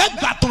gbígbọ̀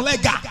lẹ́gbàtàn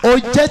lẹ́gà. ó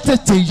jẹ́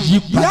tètè yí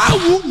padà.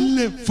 Yàwó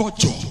lè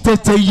fọjọ́.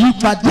 tètè yí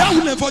padà.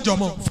 Yàwó lè fọjọ́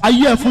mọ́.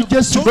 ayé ẹ̀ fún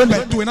Jésù Tó lónìí.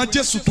 bẹ̀ tó iná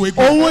Jésù tó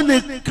egbò. òun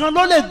nìkan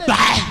ló lè gbà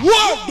ẹ́.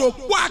 Wọ́ọ̀dù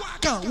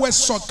wákàn wẹ̀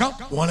sọ̀kan.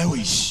 Wọ́n lẹ́wọ̀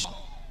yìí.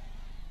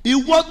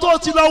 ìwọ tó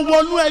ti lọ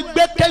wọnú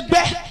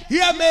ẹgbẹ́kẹ́gbẹ́.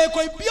 Ìyá mi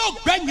kò bí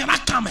ọ̀gbẹ́ nyàrá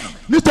kan mẹ́.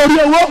 nítorí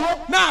owó.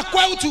 Náà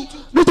kọ́ ẹ̀ wùtú.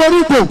 nítorí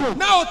ipò.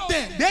 Náà ó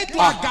tẹ̀ déètò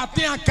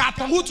àgàtẹ̀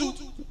àgàtàn wùtú.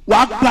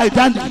 wàá gba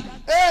ìdáǹdè.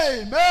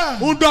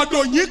 Amen.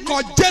 Ndọ̀dọ̀ yìí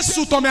kọ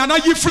Jésù tọ̀mí àná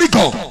yìí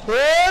fírígọ̀.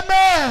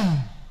 Amen.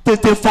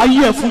 tètè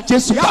fàyè ẹ̀ fún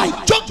Jésù Yà báyìí.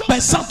 jọ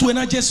gbẹ̀sán tó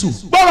iná Jésù.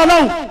 gbọ́dọ̀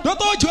náà.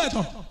 Dọ́tọ̀ ojú ẹ̀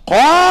tán.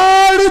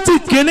 Kọ́ríntì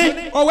kínní.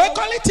 Òwe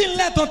kọ́lítì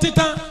ńlẹ̀ tán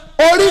títán.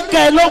 orí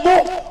kẹẹ̀ẹ́dógún.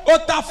 Ó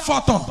ta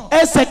fọ̀tàn.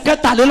 ẹsẹ̀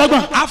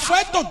kẹtàlélọ́gbọ̀n.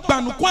 Afẹ́tọ̀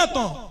gbanukú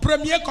àtàn.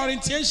 1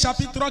 Corinthiens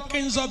chapitre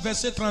 15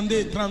 verset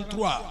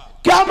 32-33.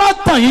 kí a má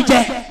tàn yín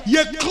jẹ.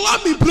 Yẹ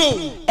kílọ̀ mi bro.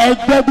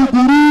 ẹgbẹ́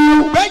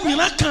búburú. Bẹ́ẹ̀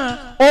nyina kan.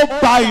 ó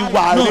ba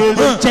ìwà rere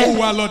Ó jẹ́.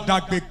 wà lọ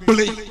dàgbé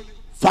gbélé.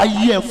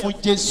 fàyè ẹ̀ fún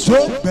Jésù.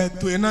 Bẹ́ẹ̀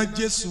tó iná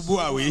Jésù bó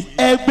àwé.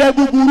 ẹgbẹ́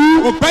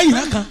búburú. Ó bẹ́ẹ̀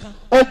nyina kan.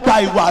 ó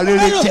ba ìwà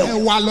rere jẹ́.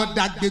 Ẹ wà lọ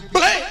dàgbé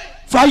gbélé.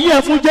 fàyè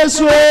ẹ̀ fún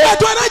Jésù. Bẹ́ẹ̀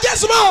tó iná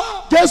Jésù mọ́.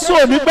 Jésù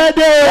ò ní pẹ́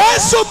dé.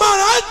 Jésù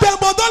mara ń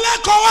tẹ̀mọ̀ tó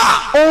lẹ́kọ̀ọ́ wa.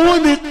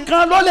 òun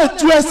nìkan ló lè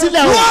tú ẹ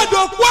sílẹ̀ o.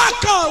 Wọ́ọ̀dù kú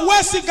àkàn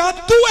wẹ̀sì kan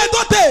túwé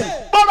tó tẹ̀.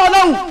 gbọ́dọ̀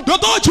náà.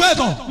 Dọ́tọ̀ ojú ẹ̀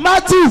tán.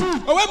 Matthew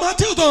Òwe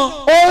Matthew tán.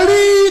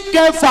 orí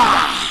kẹfà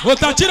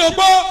Òtàchírò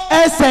gbọ́.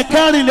 ẹsẹ̀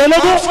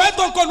kẹrìnlélógún.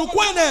 Afẹ́tọ̀ kọ̀nùkú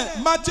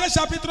ẹ̀nẹ̀ Matthieu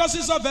chapitre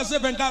 6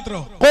 verset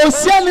 24. kò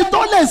sí ẹni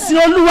tó lè sin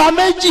Olúwa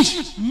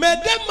méjì.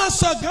 Mẹ̀dẹ́ ma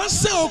sọ̀gán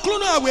sẹ́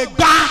òkúrúnú àwẹ̀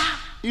gbá.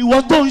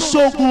 ìwọ tó ń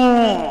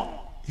ṣoògùn.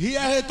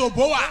 Ìyá ètò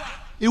bó wà.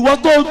 ìwọ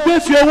tó ń gbé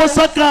fi owó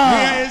sọ́kàn.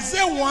 Ìyá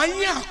ẹ̀sẹ̀ wọ́n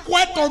yín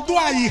àkọ́ẹ̀tọ̀ tó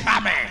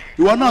àyíhàmẹ̀.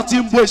 ìwọ náà ti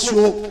ń bó èso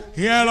o.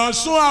 Ìyá lọ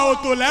sún àwọn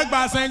tó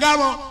lẹ́gbàá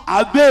sẹ́ńgámọ́.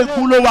 àgbẹ̀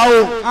ègún ló wà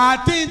o.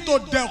 Àti tó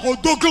dẹ̀kọ̀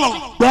dóglọ̀.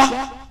 gbọ́.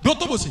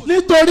 Dọ́tọ̀ bò sí.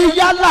 nítorí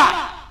yálà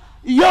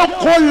yóò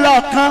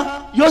kórìíra kan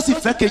yóò sì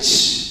fẹ́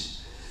kejì,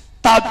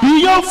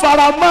 tàbí yóò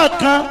fara mọ́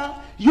kan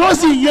yóò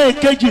sì yẹ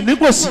èkejì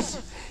nígbòsí.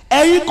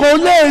 ẹ̀yin kò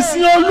lè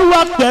sin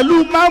Olúwa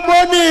pẹ̀lú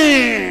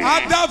mámọ́nì.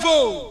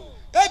 Adavo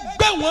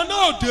ẹgbẹ́ wọn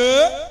náà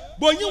dé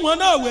bóyin wọn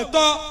náà wẹ̀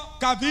tọ́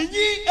kàbí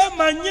yín ẹ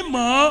máa yín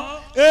mọ́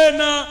ẹ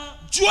na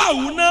ju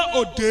àwọn náà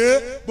òde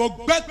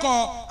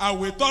gbọgbẹ́kọ̀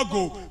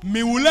àwẹ̀tọ́gò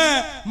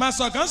mìwúlẹ̀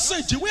màsọ̀kan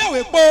sèjìwé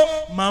àwẹ̀pọ̀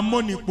màá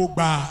mọ́ ní ipò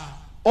gbà.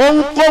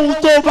 ohunkóhun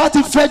tó o bá ti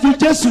fẹ́ ju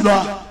Jésù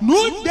lọ.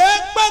 Nùdé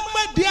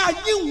pẹ́pẹ́ di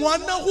ayé wọn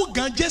náà hù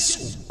gan Jésù.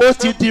 ó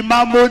ti di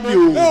mámọ́nì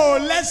o. Ó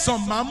lẹ́sàn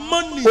máa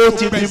mọ́ ní Ó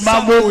ti di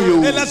mámọ́nì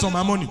o. ẹ lẹ́sàn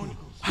máa mọ́ ní.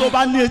 tó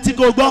bá ní etí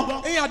kó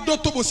gbọ́. Ẹ̀yin adó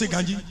tó bó ṣe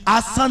gànjí.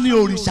 asán ni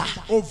òrìṣà.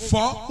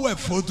 Òfò wẹ̀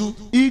fọdún.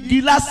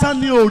 igi lásán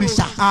ni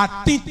òrìṣà.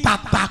 Àti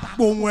tàtà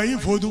pohùn ẹ̀yìn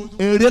fọdún.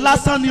 èrè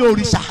lásán ni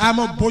òrìṣà.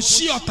 Àmọ́ bó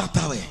ṣí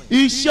ọ̀tàtà rẹ̀.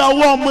 iṣẹ́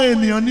ọwọ́ ọmọ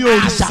ènìyàn ni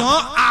òrìṣà.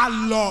 Àsán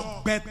àlọ́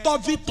gbẹ̀tọ́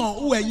fìtàn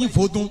wù ẹ̀yìn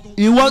fọdún.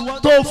 ìwọ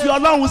tó fi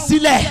Ọlọ́run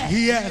sílẹ̀.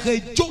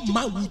 Ìyẹ̀rẹ̀ jó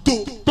máa wù tó.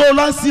 tó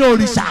lọ sí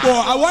òrìṣà.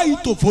 Bọ̀ àwa yìí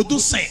tó fọdún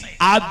sẹ̀.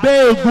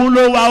 àbẹ́ ègún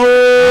ló wà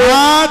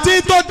o.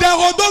 Àti tó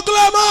dẹ̀rọ̀ tó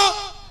kílẹ̀ mọ́.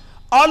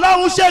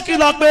 Ọlọ́run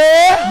ṣèkìlọ̀ pé.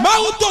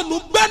 Máa tó nù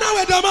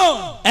gbẹ́náwé dánmọ́.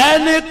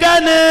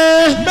 ẹnikẹ́ni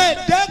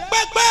Mẹ̀dẹ́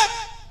pẹ́pẹ́.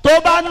 tó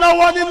bá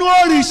náwó nínú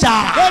òrìṣà.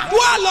 Èdú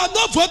àlọ́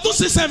tó fọdún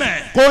sísẹ̀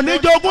mẹ́. kò ní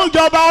jogún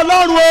ìjọba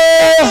Ọlọ́run o.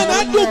 Ẹ̀nà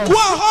dùkú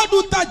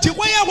àhọ́dún tàjí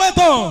wẹ́yẹ̀wẹ́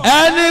tán.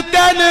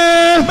 ẹnikẹ́ni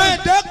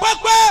Mẹ̀dẹ́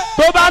pẹ́pẹ́.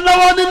 tó bá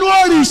náwó nínú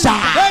òrìṣà.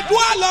 Èdú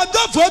àlọ́ tó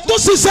fọdún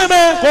sísẹ̀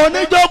mẹ́. kò ní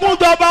jogún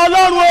ìjọba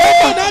Ọlọ́run o.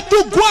 Ẹ̀nà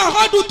dùkú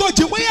àhọ́dún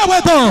tàjí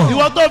wẹ́yẹ̀wẹ́ tán.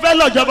 ìwọ tó fẹ́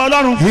lọ ìjọba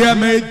Ọlọ́run.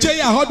 Ìyẹ̀mẹ̀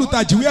jẹ́ àhọ́dún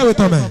tàjí wẹ́yẹ̀wẹ́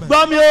tán mẹ́.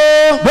 gbọ́ mi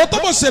o. Bó tó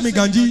bó sẹ́mi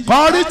gànjí.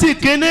 Kọ́ríńtì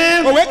kínní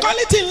Òwe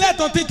kọ́lítì ńlẹ̀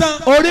tán títán.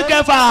 orí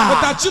kẹfà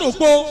Òtàchírò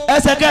pọ̀.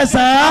 ẹsẹ̀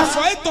kẹsàn-án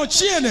Àfọ̀ ètò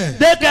chiene.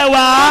 dé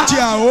kẹwàá.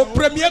 Diao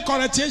 1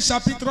 Corinthiens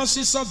chapitre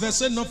 6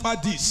 verset 9 à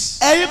 10.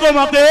 ẹ̀yin kò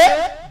mọ̀ pé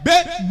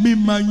Bẹ́ mi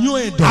máa yún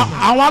ẹ̀dọ̀.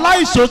 àwọn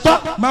aláìṣòótọ́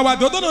Màá wà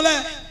dòdò nù lẹ̀.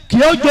 kì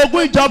yóò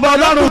jogún ìjọba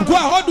Ọlọ́run. Kó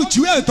àhọ́dún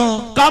jìwé ẹ̀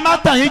tán. ká má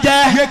tàn yín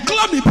jẹ. Yẹ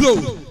kílọ̀ mi bro.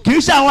 kì í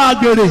ṣe àwọn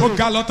àgbèrè Ó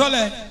ga lọ́tọ́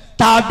lẹ̀.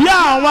 tàbí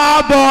àwọn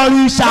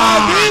abọ̀rìṣà.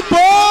 Àbí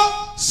bò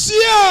sí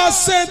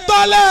ọ̀sẹ̀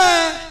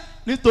tọ́lẹ̀.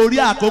 nítorí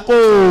àkókò.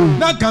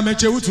 Náà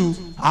gàmẹ̀jẹ̀ wùtù.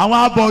 àwọn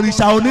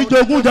abọ̀rìṣà ò ní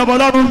jogún ìjọba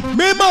Ọlọ́run.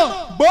 Mímọ̀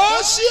bó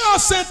sí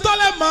ọ̀sẹ̀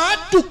tọ́lẹ̀ máa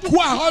dùn kó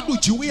àhọ́dún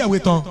jìwé ẹ̀wé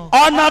tán.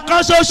 ọ̀nà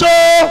kan ṣoṣo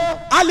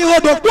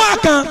Alihodo kó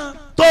àkàn.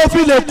 tó tó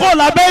fi lè kó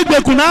lábẹ́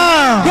ìgbèkùn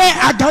náà. Pé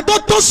àgàdo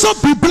tó sọ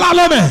bíbélà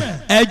lọ́mẹ̀.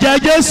 Ẹ̀jẹ̀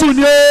Jésù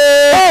ni o.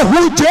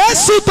 Òhun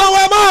Jésù tán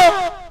wẹ̀ mọ́.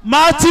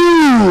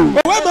 Matthew.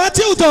 Òwe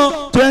Matthew tán.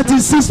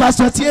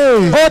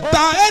 26:28.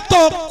 Ọ̀tà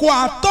ẹ̀tàn kò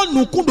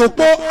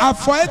àtọ̀nùkúndòpó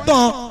àfọ̀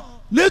ẹ̀tàn.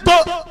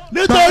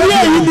 Nítorí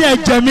èyí ni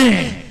ẹ̀jẹ̀ mi.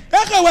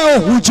 Ẹ̀kẹ̀wẹ̀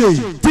òhun jè.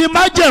 Ti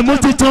májẹ̀mú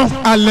titun.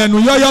 Àlẹ́nu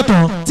yọ́yọ́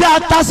tán. Tí a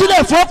ta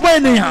sílẹ̀ fún ọ̀pọ̀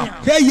ènìyàn.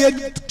 Kẹ̀yẹ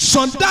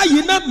sọ̀ndá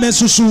yìí náà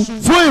mẹ́susu.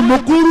 Fún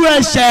ìmúkúrú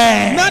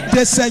ẹ̀ṣẹ̀. Náà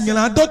dẹsẹ̀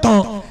yìnyín tó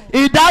tán.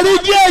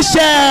 Ìdáríjì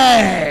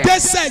ẹ̀ṣẹ̀.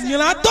 Dẹsẹ̀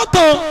yìnyín tó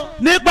tán.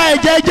 Nípa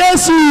ẹ̀jẹ̀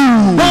Jésù.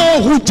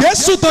 Òhun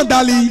Jésù tán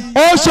dàlí.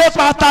 Ó ṣe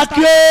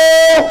pàtàkì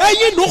o.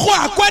 Ẹyin nùkọ́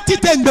àkọ́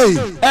títẹ̀ ń gbé.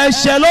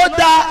 Ẹ̀ṣẹ̀ ló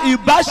dá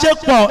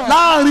ìbáṣepọ̀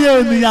láàrin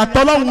ènìyàn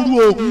tọ́lọ́run rú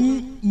o.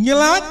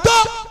 Yìnyín tó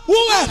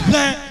wúwẹ̀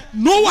hẹ̀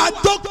nuwa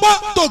dọ́gbọ́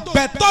tó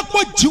gbẹ̀tọ́ kó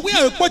jíwé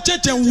ẹ̀kọ́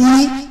jẹjẹ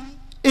wúru.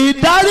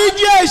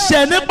 Ìdáríjì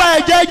ẹ̀ṣẹ̀ nípa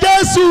ẹ̀jẹ̀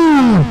Jésù.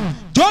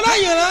 Jọlá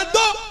yìnyín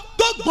tó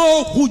dọ́gbọ́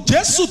òhun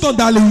Jésù tán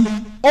dàlí.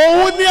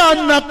 Òun ní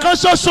ọ̀nà kan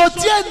ṣoṣo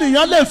tí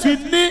ènìyàn lè fi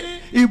ní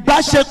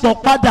ìbáṣepọ̀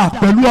padà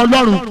pẹ̀lú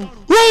Ọlọ́run.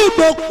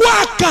 Wúdòkú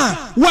àkàn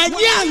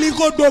wẹ̀nyí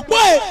àlìkòdòkú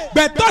ẹ̀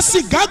gbẹ̀tọ́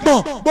sìgá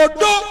gbọ̀n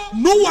gbòdó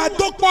nuwa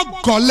dọ́gbọ́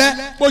gọ̀lẹ́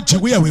ó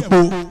jíwé ẹ̀wé po.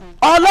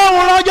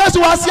 Ọlọ́run rán Jésù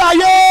wá sí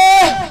ayé.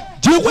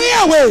 Jíwé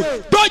ẹ̀wé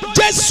tó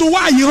Jésù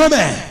wá yìí rán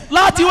mẹ́.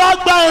 Láti wá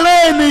gba ìran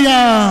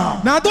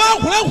ènìyàn. Nàdó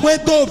àwòrán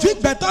tó fi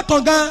gbẹ̀tọ́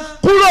tán gan.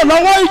 Kúrò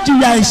lọ́wọ́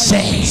ìjìyà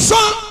ẹ̀ṣẹ̀.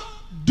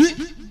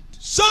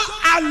 Sọ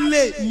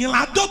àlè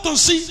yìnyín tó tán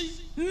sí.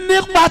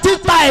 Nípa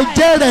títa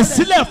ẹ̀jẹ̀ rẹ̀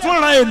sílẹ̀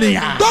fúnra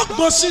ènìyàn.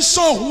 Dọ́gbọ̀n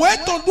sísọ òun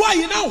ẹ̀tọ́ dún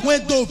àyìn náà òun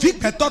ẹ̀tọ́ fi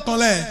gbẹ̀tọ́ tán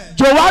lẹ̀.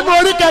 Jòhánù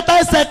orí 4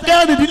 ẹsẹ̀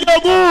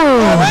 16.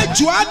 Òwe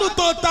Jòhánù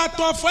tó ta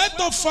tán fún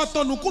ẹ̀tọ́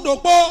fọ̀tọ̀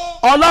nùkúndòpó.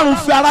 Ọlọ́run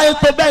fi aráyé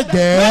tó bẹ́ẹ̀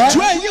gẹ́. Ẹ̀jú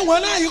ẹ̀yìn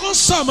wọn náà yìí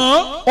sọ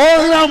mọ́. Ó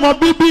rán ọmọ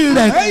bíbí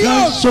rẹ̀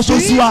kan ṣoṣo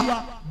sí wa.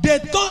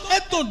 Dètò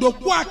ẹ̀tọ́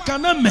dòkú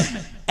àkànná mẹ́.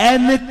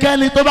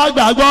 Ẹnikẹ́ni tó bá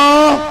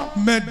gbàgbọ́.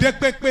 Mẹ̀dẹ́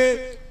pépé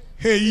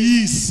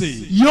èyí ṣe.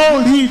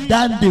 Yóò rí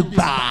ìdáǹdè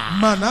gbà.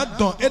 Màná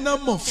dàn ẹ̀nà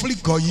mọ̀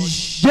fúlìgọ̀ yìí.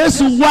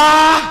 Jésù wá.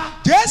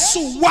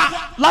 Jésù wá.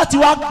 Láti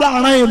wá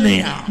gbàrán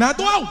ènìyàn.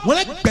 Nàdó àwọn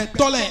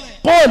ẹgbẹ̀tọ́ lẹ̀.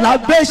 Kó o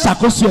lábẹ́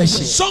ìṣàkóso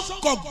ẹ̀ṣẹ̀.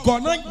 Sọ́kọ̀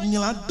gọ̀nà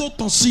yìnyín tó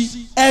tán sí.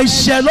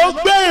 Ẹ̀ṣẹ̀ ló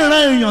gbé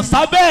ìran èèyàn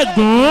sábẹ́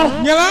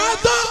ẹ̀gún. Yìnyín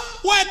tó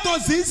wọ́n ètò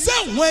sísẹ́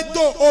wọ́n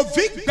ètò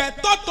òfin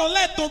gbẹ̀tọ́ tán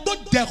lẹ́tọ̀ tó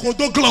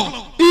dẹ̀kọ̀dọ̀ glan.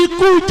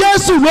 Ikú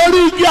Jésù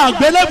lórí igi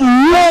àgbélébù.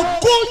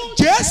 Òkú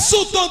Jésù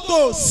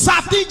tòǹtò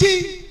sátìjì.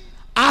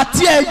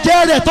 Àti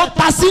ẹ̀jẹ̀ rẹ̀ tó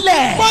ta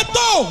sílẹ̀.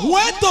 Fọ́tò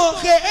wọ́n ètò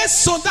rẹ̀ ẹ̀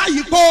sọ̀dá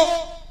yìí pọ̀.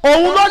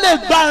 Òun ló lè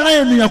gba ìran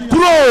ènìyàn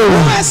kúrò.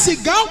 Wọ́n ẹ̀ sì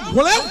gán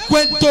wọ́n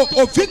ètò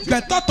òfin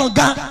gbẹ̀tọ́ tán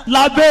gan.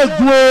 Lábẹ́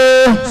ègún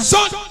o.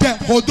 Sọ́dẹ̀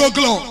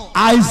òdòglọ̀.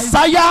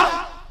 Isaiah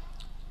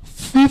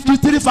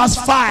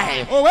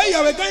 53:5. Òwe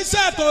ìyàwó gan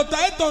iṣẹ́ àtọ̀tà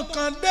ètò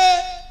kan dé.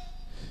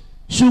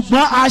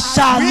 Ṣùgbọ́n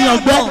aṣá ni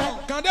ọgbẹ́.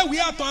 Kan dé wí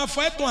àtọ̀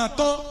àfọ̀ ètò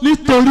àtọ̀.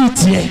 Nítorí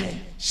tiẹ̀.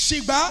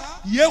 Ṣìgbà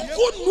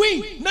yẹ̀kú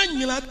nùí náà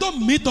yìnyín tó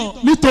mí tán.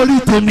 Nítorí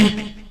tèmi.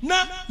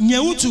 Náà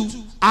yẹ̀wùtù.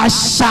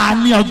 Aṣá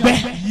ni ọgbẹ́.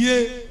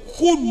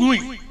 Yẹ̀kú nùí.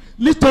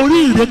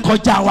 Nítorí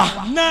ìrékọjá wa.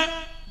 Náà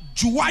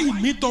jùwá yìí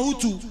mí tán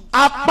wùtù.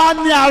 Apá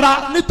ní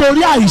ara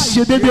nítorí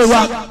àìṣedédé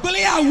wa.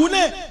 Ìgbéyàwó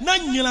náà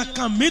yìnyín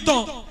kan mí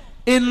tán.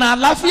 Ìnà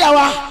àláfíà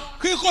wa.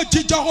 Kíkọ́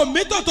jíjọ kò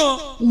mí tán tán.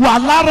 Wà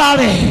lára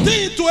rẹ̀. Tí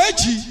ìtò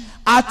èjì.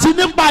 Àti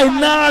nípa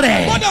iná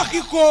rẹ̀. Gbọ́dọ̀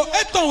kíkọ́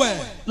ètò wẹ̀.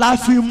 La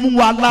fi mú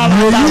wa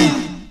lára dá.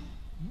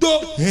 Do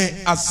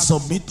ẹ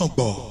asọ̀mítàn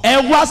gbọ̀. Ẹ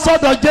wá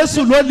sọ́dọ̀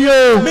Jésù lónìí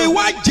o. Mi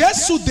wá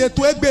Jésù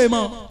dètò ẹgbẹ́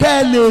mọ́.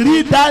 Kẹ́ ẹ lè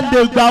rí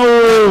ìdáǹdè gbà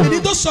o.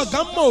 Ẹni tó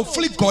sọ̀gá mọ̀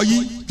òfin gọ̀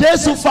yìí.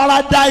 Jésù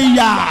farada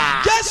ìyà.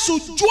 Jésù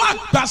ju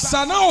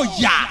àgbàsá náà ò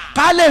yà.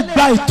 Ká lè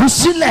gba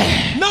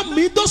ìtúsílẹ̀. Náà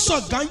mi tó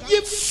sọ̀gá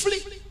yí fili.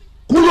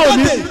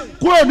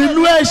 Kúrò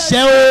nínú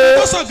ẹ̀ṣẹ̀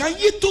o. Tó sọ̀gá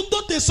yí tó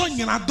tẹ sọ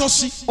yìnyín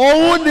dọ́sí.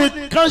 Òun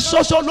nìkan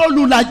ṣoṣo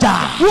lólùlàjà.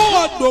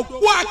 Wọ́n ọ̀dọ̀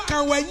kó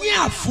àkàwé yín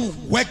àfù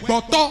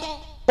wẹ̀gbọ̀tọ̀.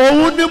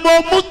 Òun ni mo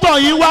mú tọ̀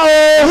yín wá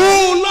o.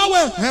 Wọ́n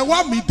lọ́wọ́ ẹ̀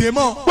wá mi dè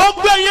mọ́.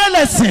 Gbogbo ẹ̀yin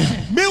ẹlẹ́sìn.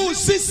 Mi ò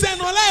sí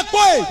sẹ́nu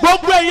lẹ́ẹ̀kọ́ ẹ̀.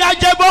 Gbogbo ẹ̀yin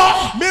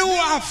ajẹ́bọ́. Mi ò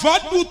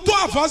àfọ́dù tó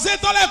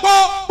àfọ́sẹ́tọ́ lẹ́ẹ̀kọ́.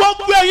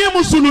 Gbogbo ẹ̀yin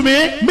mùsùlùmí.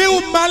 Mi ò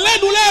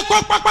màlẹ́nu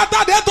lẹ́ẹ̀kọ́ pápátá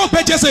dé tó pé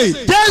Jésù.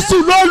 Jésù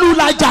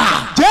lólùlàjà.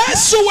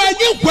 Jésù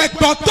ẹ̀yin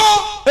wẹ̀gbọ̀tọ̀.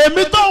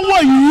 Èmi tó ń wò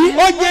yìí.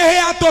 Ó yẹ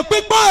ẹ̀ àtọ̀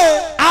pípọ́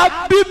ẹ̀. A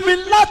bí mi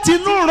láti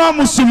inú ìran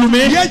mùsùlùmí.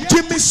 Yẹ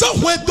jìmì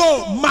sọ̀wé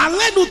tó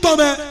màlẹ́nu tó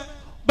mẹ́.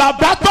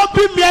 Bàbá tó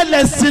bí mi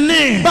ẹlẹ́sìn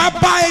ni.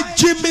 Bàbá ẹ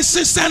jí mi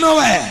sí sẹ́nu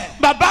ẹ̀.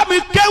 Bàbá mi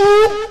kéwú.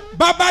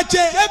 Bàbá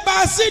jẹ ẹ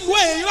bá sínú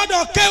ẹ̀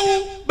lọ́dọ̀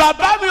kéwú.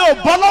 Bàbá mi ò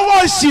bọ́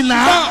lọ́wọ́ ìṣìnà.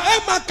 Ẹ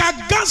máa ka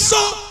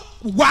gánṣọ́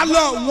wà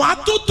lọ wọn á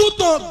tútù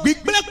tán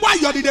gbígbé kó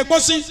ayọ̀dìdè kó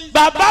sí.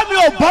 Bàbá mi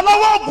ò bọ́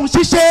lọ́wọ́ ògùn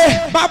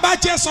ṣíṣe. Bàbá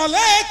jẹ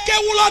sọ̀lẹ́ ẹ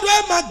kéwú lọ́dọ̀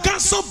ẹ máa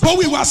gánṣọ́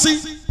bówì wá sí.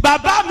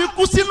 Bàbá mi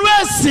kú sínú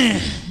ẹ̀sìn.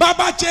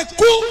 Bàbá jẹ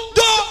kú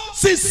tó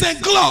sí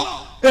sẹ́ńglọ̀.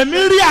 Èmi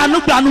rí àánú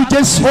gbà nínú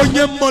Jésù.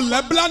 Oye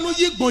mọ̀lẹ́bílánú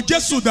yìí gbọ̀n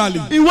Jésù dàlí.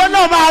 Ìwọ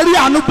náà máa rí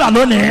àánú gbà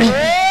lónìí.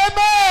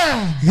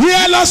 Amen.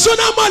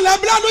 Ìyẹ̀lọ̀súná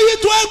mọ̀lẹ́bílánú yìí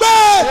tó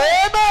ẹgbẹ́.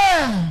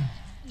 Amen.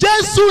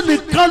 Jésù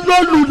nìkan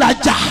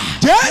lólùlàjà.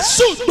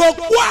 Jésù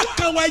dòkú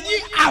àkànwáyé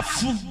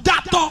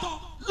àfùdátọ̀.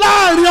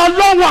 láàrin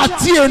Ọlọ́run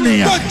àti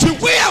ènìyàn. Tó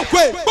jìwé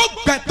ẹ̀wẹ̀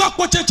gbọ́gbẹ̀tọ̀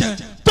kó jẹjẹ.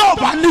 tó o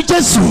bá ní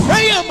Jésù.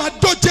 Ẹ̀yìn máa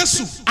dó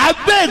Jésù.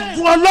 abẹ́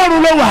ègún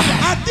Ọlọ́run ló wà.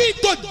 Àti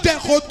tó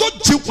dẹ̀kọ̀ tó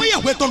jìwé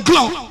ẹ̀wẹ̀ tó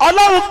glọ̀.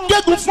 Ọlọ́run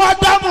gégùn fún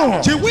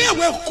Ádámù. Jìwé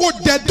ẹ̀wẹ̀ kò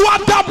dẹ̀dú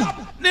Ádámù.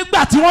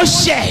 nígbà tí wọ́n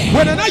ṣẹ̀.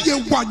 Wẹ̀nẹ̀ná yẹ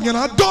wà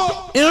yàrá dọ́.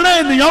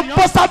 ìran ènìyàn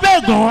bọ́ sábẹ́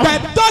ègún.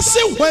 Gbẹ̀tọ̀ sí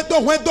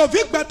wẹ̀dọ̀ fi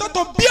gbẹ̀tọ̀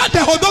tó bí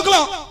ọ̀dẹ̀ ọ̀dọ́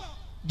glọ̀.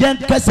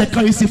 jẹ́ kẹsẹ̀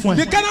kan yìí sí fún ẹ.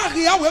 Ní kẹ́nà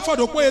rí àwẹ̀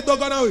fọ̀dọ̀ pé ètò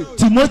gánà wẹ̀.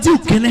 Timothy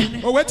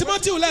kínní. Òwe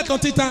Timothy lẹ́ẹ̀tọ́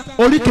títa.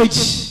 orí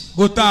kejì.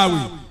 Ó tá a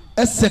wẹ̀.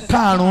 ẹsẹ̀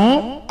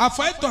karùn-ún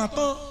Àfọ̀ẹ́tọ̀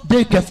àtọ́.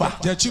 dé ìkẹfà.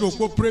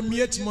 Jẹ̀chiròpó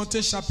 1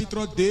 Timothée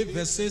chapitre 2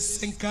 verset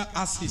 5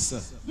 à 6.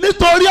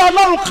 nítorí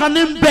Ọlọ́run kan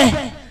ní bẹ.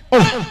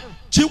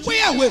 Jìwé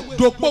ẹ̀wẹ̀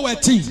dòpó wẹ̀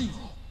tì.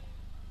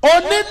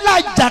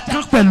 onílàjà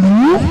kan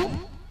pẹ̀lú.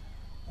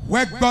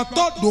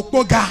 Wẹ̀gbọ̀tọ̀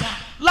dòpó ga.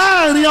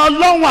 láàrin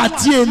Ọlọ́run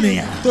àti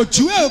ènìyàn. Tó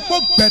jìwé ẹ̀kọ́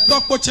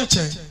gbẹ̀tọ̀ kó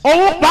chẹ̀chẹ̀.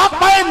 òun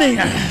pàápàá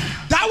ènìyàn.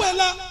 Dáwẹ̀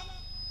la.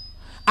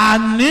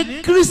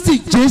 àní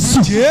Kristi Jésù.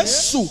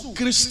 Jésù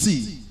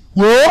Kristi.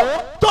 wò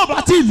ó tó o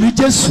bá ti ní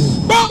Jésù.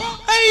 Gbọ́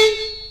ẹyin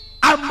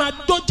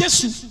àmàdó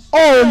Jésù. o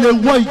ò lè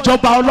wọ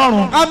ìjọba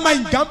Ọlọ́run. Àmà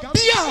ìgbà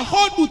bí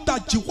àhọ́dù ta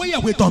jìwé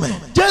ẹ̀wẹ̀ tọ̀mẹ̀.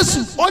 Jésù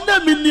ó ní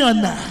èmi ní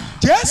ọ̀nà.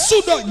 Jésù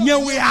dọ̀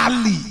nyẹ̀wẹ̀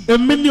àlì.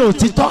 èmi ní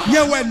òtítọ́.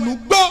 Nyẹ̀wẹ̀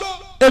nùgbọ́.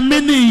 èmi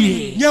ní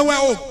ìyè. Nyẹ̀wẹ̀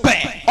òpẹ̀.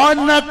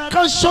 ọ̀nà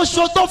kan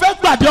ṣoṣo tó fẹ́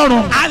gbàdé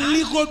ọ̀run.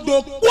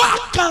 Àlìkòdò kó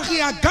àkàrí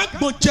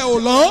àgàgbọ̀jẹ̀ ò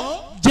lọ.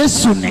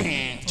 Jésù ni.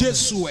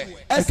 Jésù ẹ̀.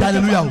 ẹ ká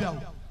hallelujah o.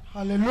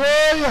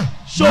 hallelujah.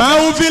 Máa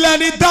ń filẹ̀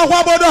ní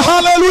dáwọ́ bọ́dọ̀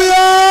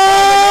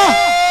hallelujah.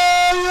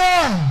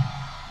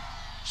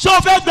 ṣé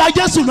o fẹ́ gba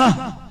Jésù náà.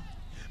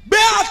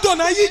 Bẹ́ẹ̀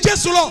àtọ̀nà yí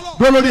Jésù lọ.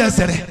 dúró lórí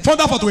ẹsẹ̀ rẹ̀.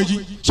 Fọ́ndà fọ̀tò èjì.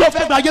 ṣé o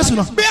fẹ́ gba Jésù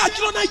náà. Bẹ́ẹ̀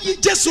àjùlọ́nà yí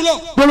Jésù lọ.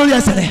 dúró lórí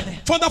ẹsẹ̀ rẹ̀.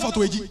 Fọ́ndà fọ̀tò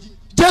èjì.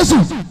 Jésù.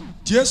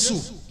 Jésù.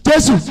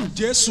 Jésù.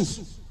 Jésù.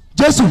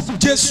 Jésù.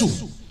 Jésù.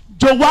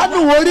 Jòhánù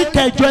orí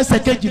kẹjọ ẹsẹ̀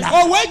kejìlá.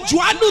 Òwe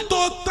Jòhánù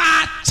tó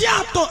ta tí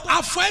àtọ̀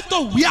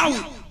àfọ̀ẹ́tọ̀ wíyàwó.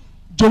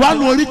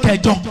 Jòhánù orí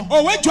kẹjọ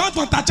Òwe Jòhánù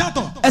tó ta tí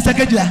àtọ̀ ẹsẹ̀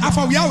kejìlá.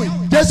 àfọ̀wíyàwó.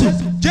 Jésù.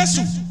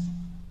 Jésù.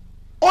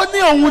 ó ní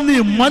òun ni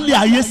ìmọ́lẹ̀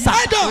ayé sá.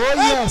 Ẹ̀dọ̀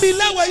ẹ̀mí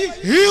lẹ́wọ̀ yìí.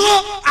 Ìhó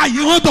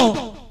àyíhó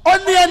tọ̀. ó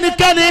ní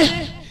ẹnikẹ́ni.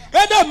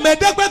 Ẹ̀dọ̀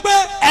mẹ̀dẹ́gbẹ́gbẹ́.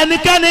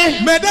 ẹnikẹ́ni.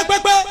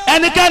 Mẹ̀dẹ́gbẹ́gbẹ́.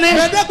 ẹnikẹ́ni.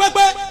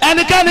 Mẹ̀dẹ́gbẹ́gbẹ́.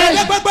 ẹnikẹ́ni.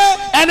 Mẹ̀dẹ́gbẹ́gbẹ́.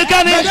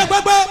 ẹnikẹ́ni.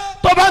 Mẹ̀dẹ́gbẹ́gbẹ́.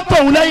 tó bá ń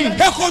tọ̀hún lẹ́yìn.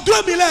 Ẹ̀kọ́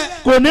dúró mi lẹ̀.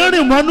 kò ní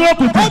rìn mọ́nú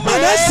òkùnkùn. Ọmọ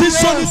rẹ̀ sì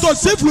sọnù tó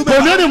sí fúlu kò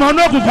ní mẹ́ba. rìn mọ́nú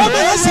òkùnkùn. Ọmọ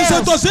rẹ̀ sì sọ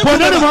tó sí kò fúlu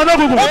ní rìn mẹ́ba. mọ́nú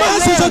òkùnkùn. Ọmọ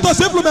rẹ̀ sì sọ tó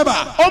sí fúlu mẹ́ba.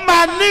 ó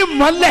máa ní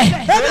ìmọ́lẹ̀.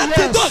 Ẹ̀dọ̀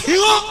ti tó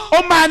ìhó. ó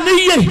máa ní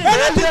iyè.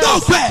 Ẹ̀dọ̀ ti tó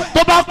fẹ̀.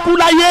 tó bá kú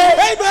láyé.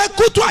 Ẹ̀dọ̀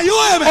ẹ̀kútu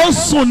àyíwó yẹn mẹ́. ó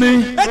sùn ni.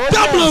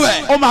 Ẹ̀dọ̀bùrù rẹ̀.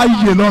 ó máa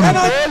yè lọ́rùn.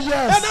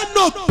 Ẹ̀dọ̀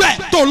nù pẹ̀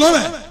tó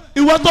lọ́rẹ̀.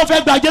 ìwọ tó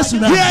fẹ́ gba Jésù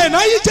náà. Yẹ ẹ̀nà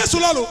yí Jésù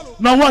lọ́lọ́.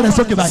 nawọ́ rẹ̀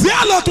sókè báyìí. Sí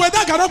àlọ́tò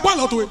ẹ̀dá kan náà kó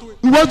àlọ́tò ẹ̀.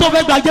 ìwọ tó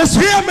fẹ́ gba Jésù.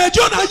 Yẹ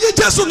mẹjọ náà yí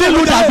Jésù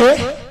nílùú Dàgbé.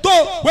 Tó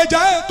wẹ̀jà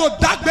ẹ̀ tó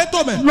dàgbé tó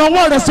mẹ̀.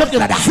 nawọ́ rẹ̀ sókè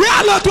dada. Sí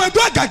àlọ́tò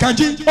ẹ̀dá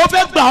gàgàjì. ó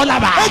fẹ́ gbà ọ́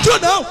làbà. Ẹjọ́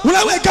náà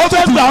wúlẹ̀wẹ̀ ká. ó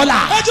fẹ́ gbà ọ́ là.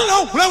 Ẹjọ́ náà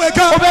wúlẹ̀wẹ̀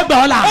ká. ó fẹ́ gbà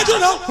ọ́ là. Ẹjọ́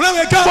náà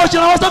wúlẹ̀wẹ̀ ká. bó ṣe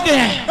nawọ́ sókè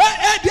yẹn.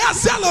 Ẹ̀ẹ́dì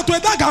àṣẹ àlọ́tò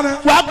ẹ̀dá kan náà.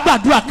 wàá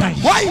gbàdúrà kan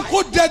yìí. Wáyé kò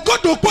dẹ̀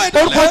gọ́dọ̀ pọ̀ ẹ̀dá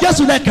orúkọ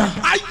Jésù lẹ́ẹ̀kan.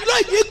 Ayúlọ̀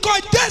yìí kọ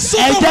Jésù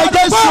tó Ẹ̀jẹ̀ wà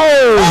Jésù.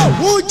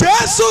 Òun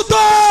Jésù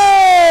tó.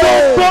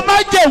 gbogbo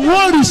májẹ̀mú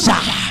òrìṣà.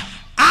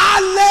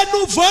 Alẹ́nu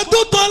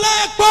fọ́dún tó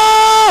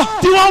lẹ́pọ̀.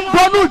 tí wọ́n ń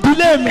bọ́nú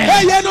ìdílé mi.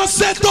 Ẹyẹ náà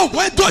ṣètò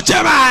wẹ́ tó jẹ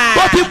bá.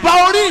 tó ti bà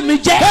orí mi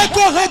jẹ́.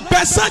 Ẹ̀kọ́ rẹ̀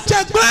gbẹ̀sán jẹ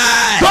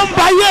gbẹ́. tó ń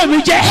bà ayé mi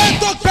jẹ́.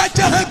 Ẹ̀tọ́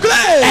gbẹ̀jẹ̀ rẹ̀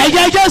gbẹ́.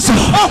 ẹ̀jẹ̀ Jésù.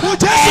 Ọ̀hún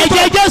Jésù tó.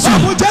 ẹ̀jẹ̀ Jésù.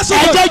 Ọ̀hún Jésù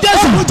tó. ẹ̀jẹ̀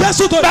Jésù. Ọ̀hún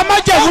Jésù tó. bá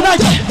májẹ̀mú náà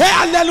jẹ́. Ẹ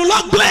alẹ́nu lọ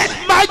gbẹ́.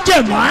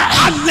 májẹ̀mú.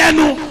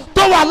 Alẹ́nu.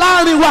 tó wà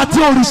láàrin wa àti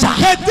òrìṣà.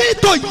 Ẹ̀dí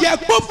tó yẹ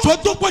kó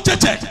fọ́dún pọ̀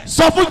jẹjẹ.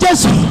 sọ fún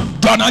Jésù.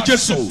 Jọ̀nà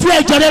Jésù. fi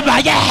ẹ̀jẹ̀ rẹ̀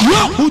bàjẹ́.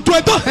 Yóò kú tó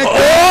ẹ̀tọ́.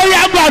 ó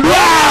yá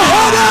gbàdúrà.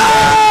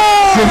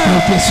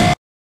 Jésù.